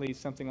bi-monthly,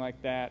 something like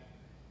that,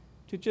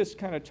 to just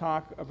kind of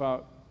talk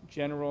about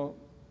general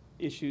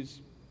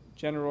issues,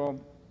 general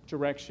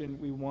direction.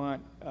 We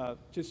want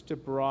just to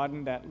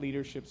broaden that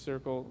leadership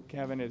circle.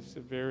 Kevin is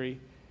very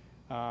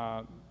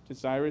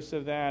desirous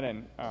of that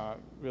and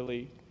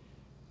really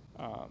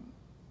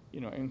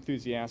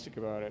enthusiastic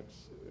about it,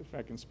 if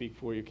I can speak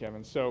for you,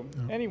 Kevin. So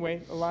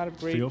anyway, a lot of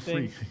great Feel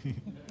things. free.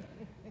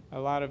 A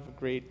lot of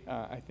great,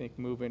 I think,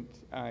 movement.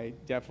 I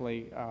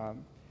definitely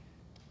am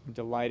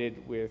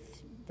delighted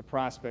with the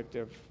prospect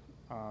of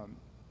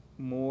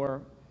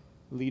more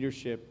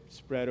leadership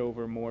spread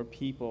over more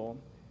people.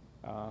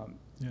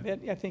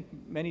 I think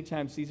many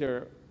times these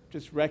are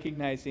just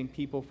recognizing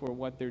people for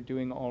what they're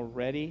doing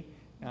already,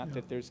 not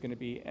that there's going to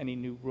be any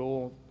new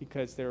role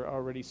because they're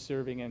already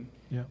serving in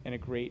a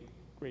great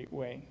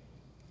way.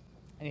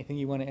 Anything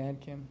you want to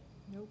add, Kim?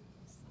 Nope.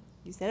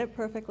 You said it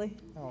perfectly.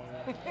 Oh,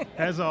 yeah.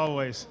 As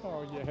always.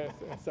 Oh, yes,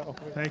 as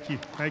always. Thank you.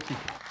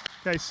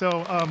 Okay,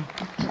 so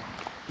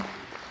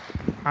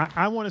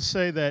I want to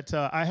say that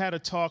I had a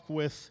talk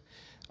with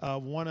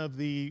one of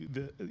the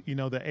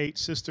 8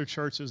 sister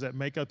churches that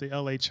make up the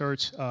LA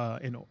church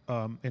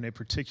in a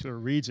particular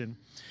region,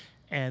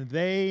 and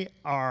they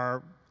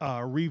are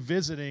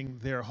revisiting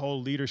their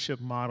whole leadership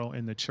model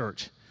in the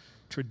church.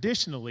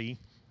 Traditionally,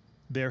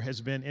 there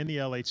has been in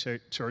the LA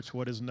church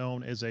what is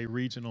known as a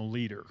regional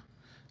leader.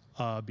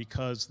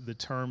 Because the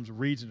terms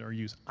region are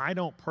used. I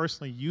don't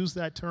personally use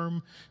that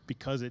term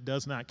because it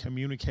does not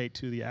communicate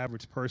to the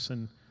average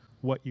person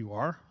what you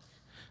are.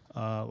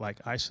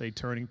 Like I say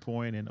Turning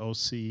Point and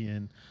OC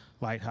and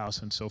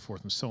Lighthouse and so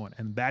forth and so on.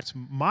 And that's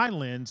my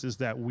lens, is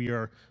that we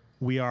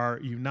are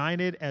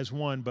united as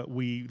one, but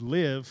we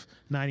live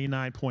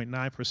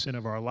 99.9%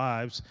 of our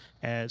lives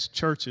as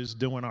churches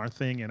doing our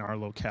thing in our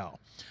locale.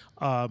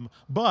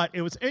 But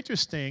it was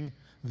interesting.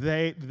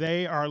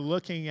 They are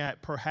looking at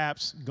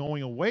perhaps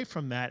going away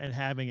from that and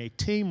having a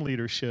team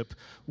leadership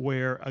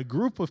where a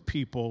group of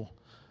people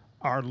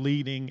are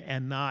leading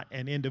and not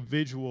an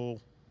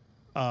individual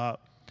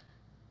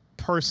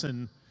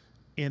person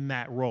in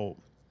that role.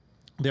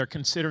 They're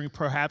considering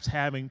perhaps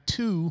having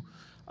 2,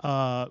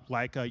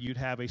 you'd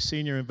have a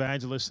senior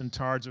evangelist in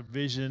charge of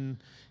vision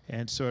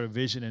and sort of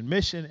vision and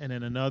mission, and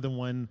then another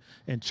one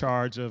in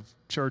charge of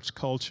church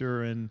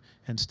culture and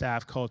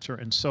staff culture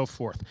and so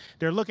forth.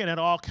 They're looking at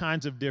all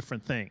kinds of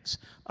different things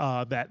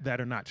that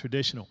are not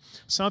traditional.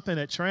 Something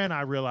that Trey and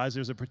I realized,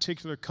 there's a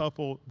particular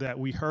couple that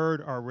we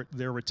heard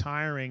they're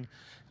retiring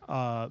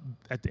at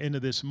the end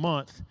of this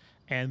month,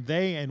 and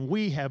they and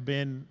we have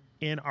been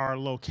in our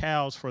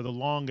locales for the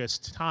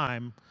longest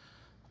time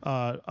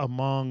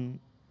among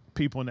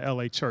people in the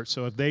LA church.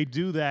 So if they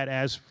do that,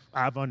 as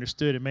I've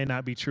understood, it may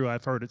not be true,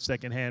 I've heard it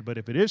secondhand, but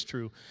if it is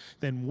true,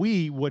 then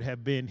we would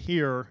have been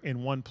here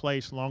in one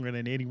place longer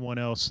than anyone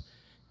else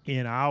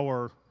in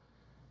our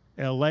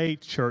LA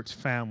church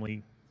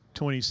family,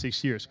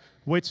 26 years,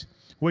 which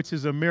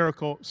is a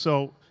miracle.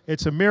 So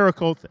it's a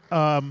miracle.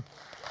 I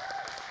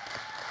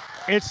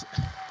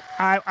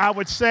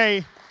would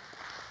say,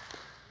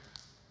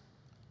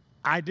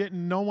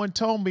 no one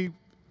told me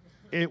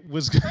it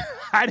was,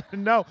 I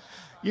didn't know.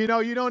 You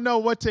don't know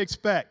what to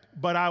expect,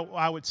 but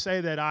I would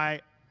say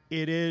that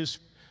it is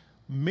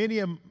many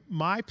of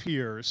my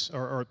peers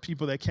or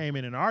people that came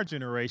in our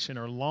generation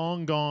are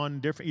long gone,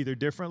 either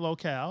different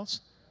locales.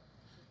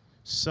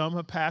 Some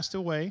have passed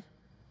away.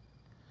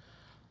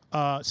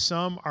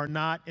 Some are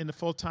not in the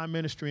full-time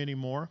ministry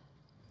anymore.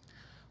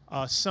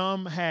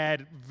 Some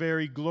had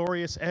very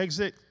glorious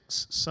exits.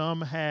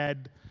 Some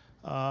had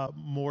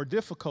more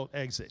difficult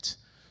exits.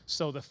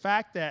 So the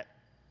fact that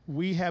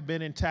we have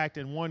been intact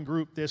in one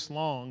group this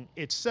long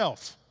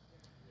itself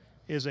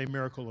is a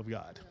miracle of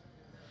God,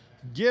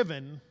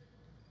 given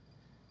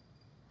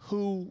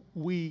who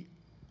we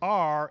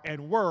are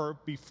and were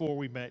before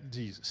we met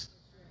Jesus.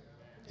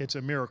 It's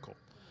a miracle.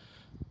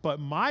 But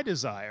my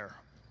desire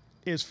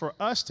is for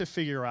us to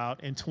figure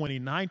out in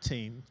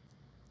 2019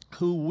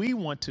 who we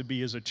want to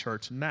be as a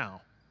church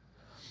now.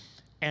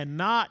 and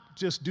not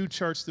just do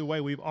church the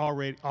way we've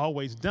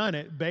always done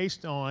it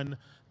based on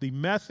the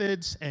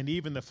methods and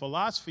even the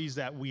philosophies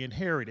that we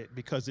inherited,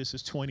 because this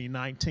is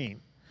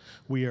 2019.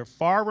 We are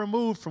far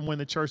removed from when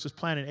the church was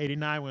planted in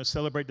 89. We're going to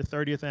celebrate the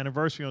 30th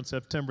anniversary on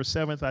September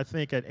 7th, I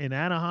think, in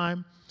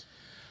Anaheim.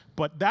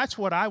 But that's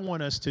what I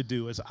want us to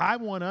do, is I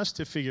want us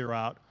to figure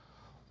out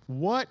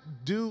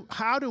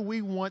how do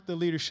we want the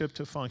leadership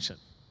to function?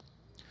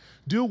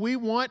 Do we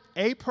want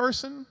a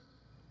person,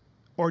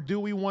 or do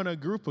we want a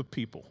group of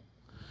people?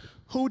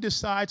 Who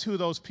decides who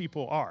those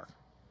people are?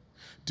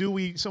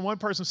 So one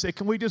person said,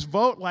 can we just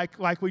vote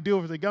like we do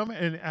over the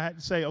government? And I had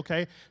to say,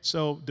 okay,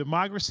 so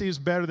democracy is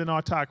better than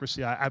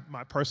autocracy.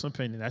 My personal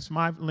opinion. That's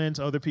my lens.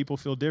 Other people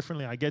feel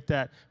differently. I get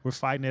that. We're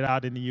fighting it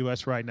out in the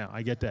U.S. right now.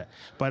 I get that.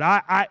 But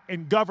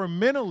and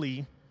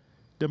governmentally,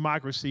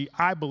 democracy,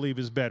 I believe,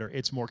 is better.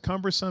 It's more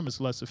cumbersome.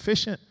 It's less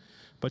efficient.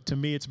 But to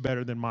me, it's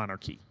better than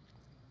monarchy.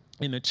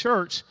 In the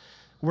church,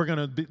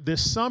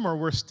 this summer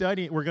we're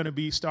going to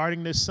be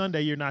starting this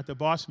Sunday, You're Not the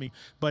Boss Me,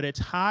 but it's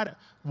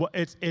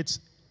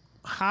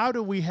how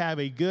do we have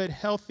a good,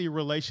 healthy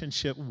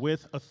relationship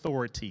with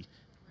authority,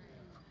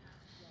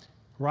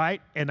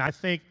 right? And I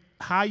think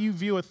how you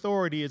view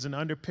authority is an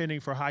underpinning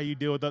for how you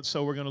deal with that.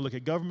 So we're going to look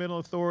at governmental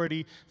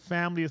authority,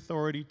 family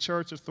authority,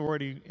 church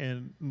authority,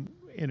 and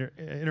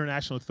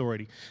international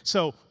authority.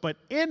 So, but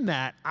in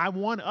that, I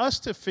want us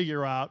to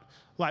figure out,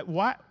 like,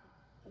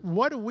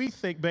 what do we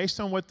think based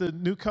on what the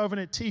New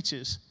Covenant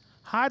teaches?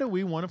 How do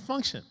we want to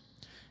function?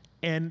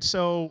 And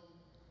so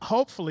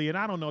hopefully, and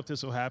I don't know if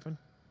this will happen,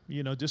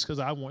 just because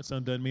I want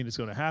something doesn't mean it's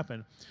going to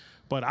happen,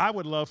 but I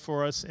would love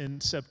for us in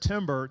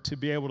September to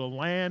be able to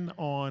land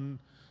on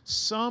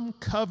some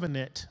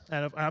covenant,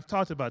 and I've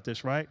talked about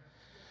this, right?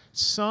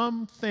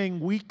 Something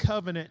we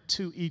covenant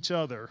to each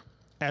other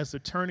as the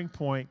turning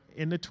point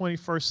in the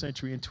 21st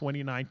century in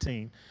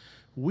 2019.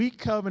 We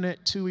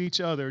covenant to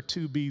each other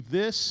to be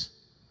this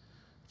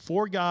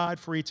for God,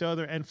 for each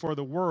other, and for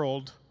the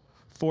world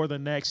for the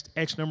next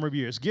X number of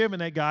years, given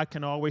that God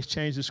can always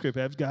change the script.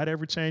 Has God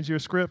ever changed your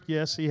script?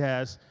 Yes, he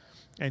has,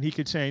 and he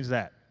could change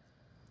that.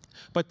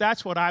 But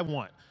that's what I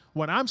want.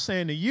 What I'm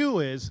saying to you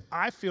is,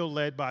 I feel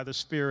led by the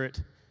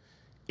Spirit.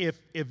 If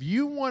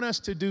you want us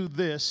to do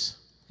this,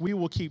 we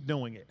will keep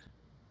doing it.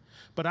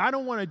 But I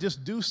don't want to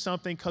just do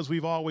something because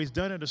we've always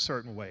done it a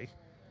certain way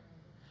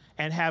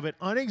and have it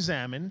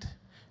unexamined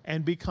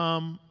and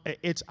become,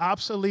 it's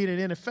obsolete and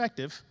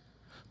ineffective,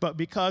 but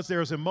because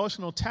there's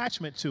emotional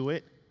attachment to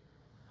it,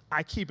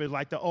 I keep it,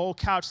 like the old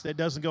couch that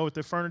doesn't go with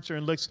the furniture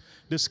and looks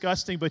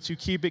disgusting, but you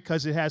keep it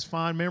because it has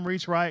fond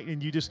memories, right?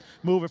 And you just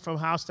move it from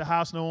house to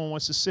house. No one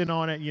wants to sit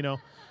on it,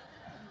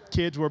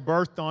 Kids were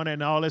birthed on it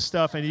and all this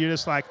stuff, and you're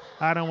just like,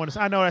 I don't want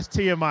to. I know that's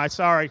TMI.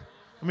 Sorry.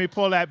 Let me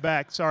pull that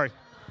back. Sorry.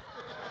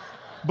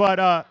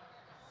 But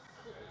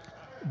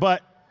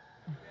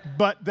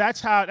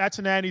that's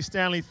an Andy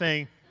Stanley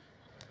thing,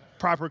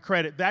 proper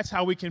credit. That's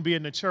how we can be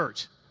in the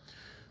church.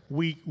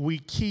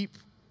 We keep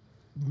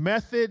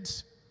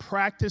methods,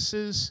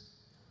 practices,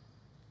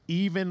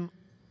 even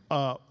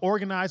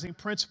organizing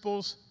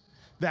principles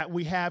that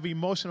we have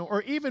emotional,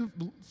 or even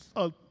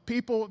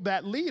people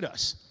that lead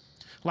us.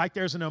 Like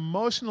there's an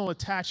emotional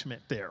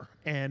attachment there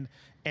and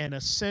a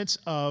sense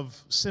of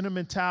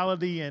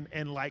sentimentality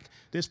and like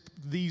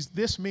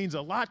this means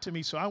a lot to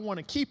me, so I want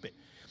to keep it.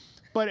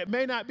 But it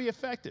may not be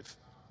effective.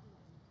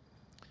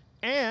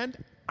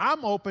 And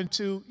I'm open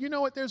to,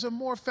 there's a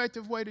more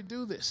effective way to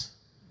do this.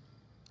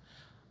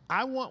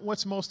 I want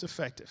what's most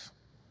effective.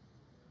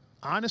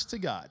 Honest to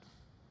God.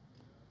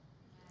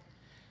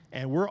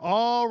 And we're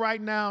all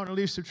right now, at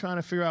least, trying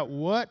to figure out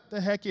what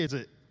the heck is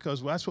it,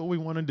 because that's what we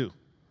want to do.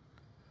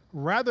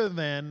 Rather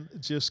than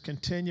just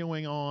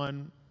continuing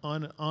on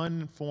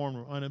uninformed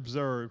or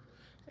unobserved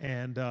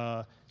and,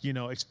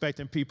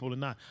 expecting people to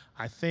not.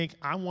 I think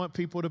I want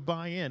people to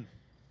buy in.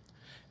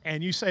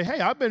 And you say,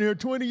 hey, I've been here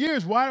 20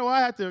 years. Why do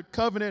I have to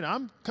covenant?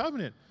 I'm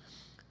covenant.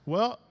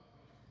 Well,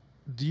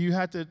 do you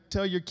have to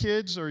tell your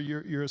kids or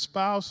your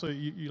spouse, or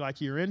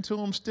you're into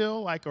them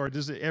still? Or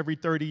does it every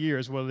 30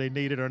 years, whether they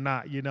need it or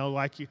not?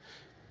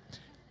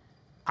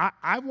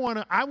 I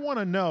want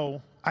to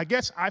know. I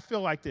guess I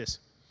feel like this.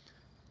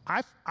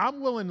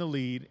 I'm willing to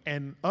lead,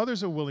 and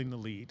others are willing to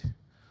lead,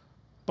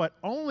 but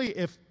only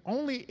if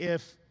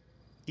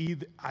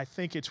either I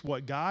think it's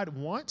what God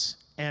wants,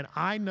 and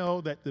I know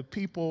that the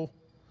people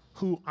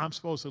who I'm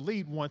supposed to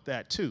lead want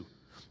that too.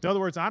 In other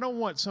words, I don't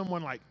want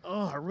someone like,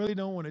 I really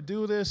don't want to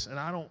do this, and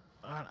I'd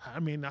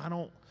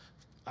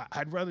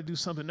rather do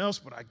something else,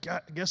 but I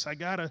guess I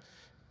gotta,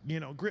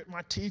 grit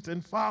my teeth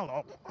and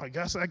follow. I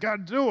guess I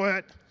gotta do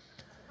it.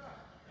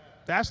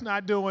 That's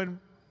not doing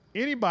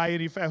anybody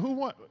any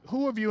favor.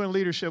 Who of you in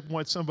leadership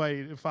want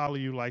somebody to follow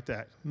you like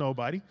that?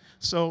 Nobody.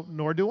 So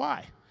nor do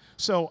I.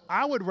 So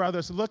I would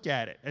rather look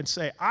at it and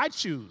say, I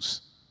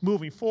choose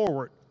moving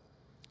forward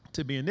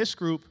to be in this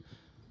group,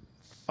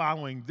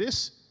 following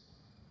these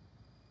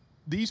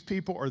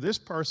people or this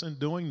person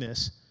doing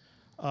this.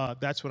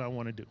 That's what I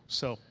want to do.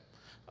 So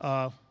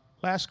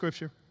last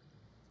scripture.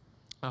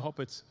 I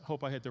hope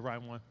I hit the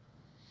right one.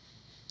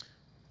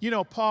 You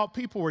know,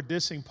 people were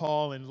dissing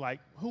Paul and like,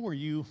 who are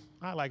you?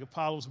 I like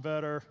Apollos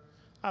better.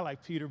 I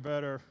like Peter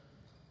better.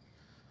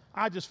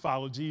 I just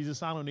follow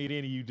Jesus. I don't need any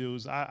of you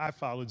dudes. I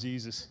follow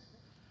Jesus.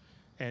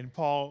 And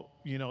Paul,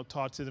 you know,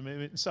 taught to them.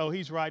 And so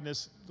he's writing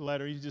this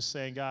letter. He's just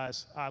saying,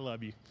 guys, I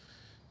love you,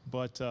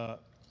 but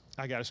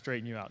I got to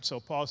straighten you out. So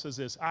Paul says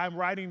this: I'm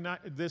writing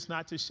this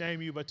not to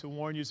shame you, but to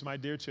warn you, my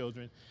dear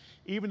children.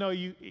 Even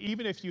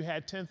if you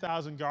had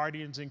 10,000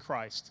 guardians in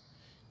Christ,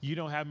 you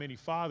don't have many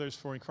fathers,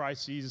 for in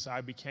Christ Jesus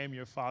I became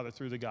your father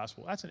through the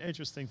gospel. That's an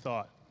interesting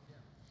thought.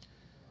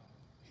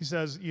 He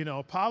says, you know,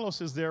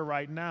 Apollos is there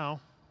right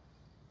now,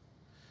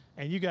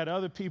 and you got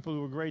other people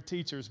who are great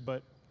teachers,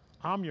 but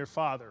I'm your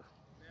father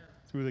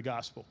through the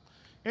gospel.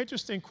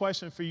 Interesting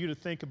question for you to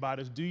think about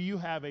is, do you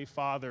have a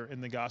father in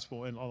the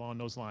gospel and along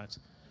those lines?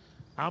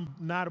 I'm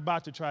not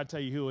about to try to tell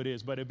you who it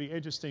is, but it'd be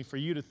interesting for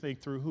you to think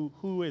through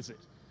who is it?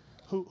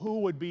 Who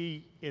would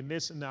be, in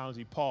this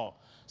analogy, Paul?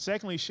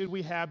 Secondly, should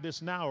we have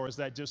this now, or is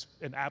that just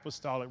an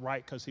apostolic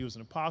right because he was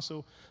an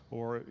apostle,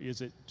 or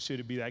should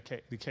it be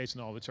the case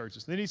in all the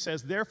churches? Then he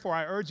says, therefore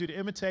I urge you to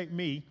imitate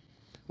me,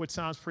 which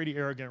sounds pretty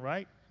arrogant,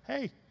 right?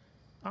 Hey,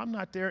 I'm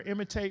not there,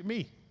 imitate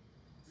me.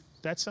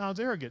 That sounds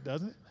arrogant,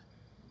 doesn't it?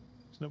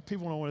 You know,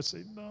 people don't want to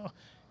say, no,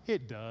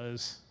 it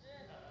does.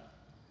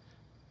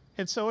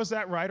 And so is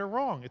that right or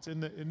wrong? It's in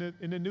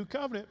the new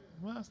covenant.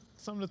 Well,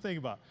 something to think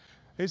about.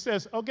 He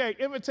says, okay,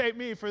 imitate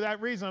me. For that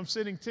reason, I'm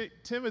sending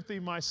Timothy,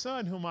 my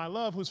son, whom I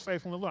love, who's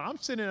faithful in the Lord. I'm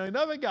sending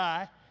another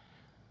guy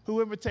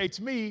who imitates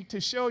me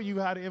to show you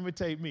how to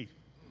imitate me.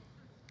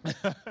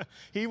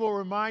 He will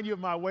remind you of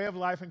my way of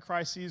life in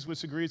Christ Jesus,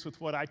 which agrees with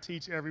what I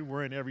teach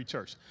everywhere in every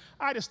church.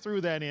 I just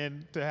threw that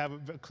in to have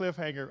a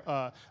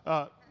cliffhanger,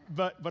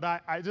 but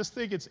I just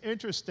think it's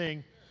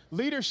interesting.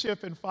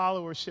 Leadership and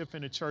followership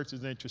in the church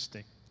is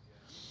interesting.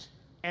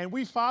 And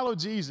we follow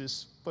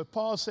Jesus, but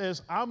Paul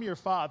says, I'm your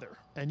father,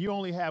 and you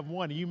only have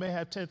one. You may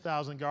have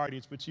 10,000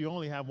 guardians, but you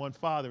only have one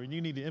father, and you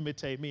need to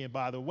imitate me. And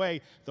by the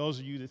way, those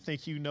of you that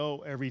think you know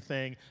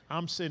everything,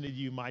 I'm sending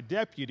you my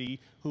deputy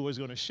who is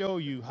going to show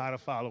you how to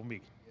follow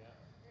me. Yeah.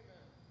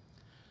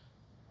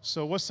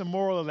 So what's the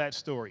moral of that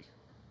story?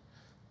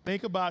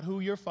 Think about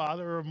who your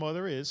father or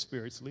mother is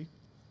spiritually.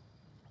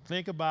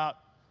 Think about,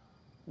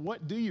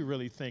 what do you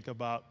really think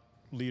about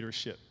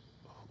leadership?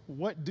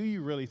 What do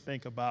you really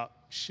think about,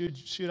 should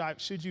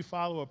you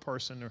follow a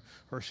person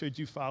or should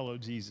you follow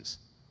Jesus?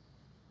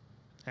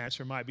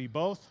 Answer might be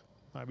both,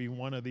 might be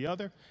one or the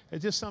other.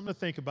 It's just something to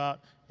think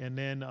about. And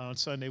then on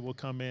Sunday we'll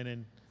come in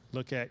and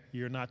look at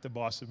You're Not the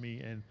Boss of Me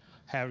and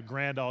have a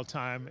grand old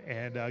time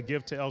and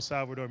give to El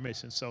Salvador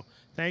Mission. So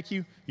thank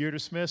you. You're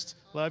dismissed.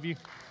 Love you.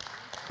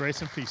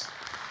 Grace and peace.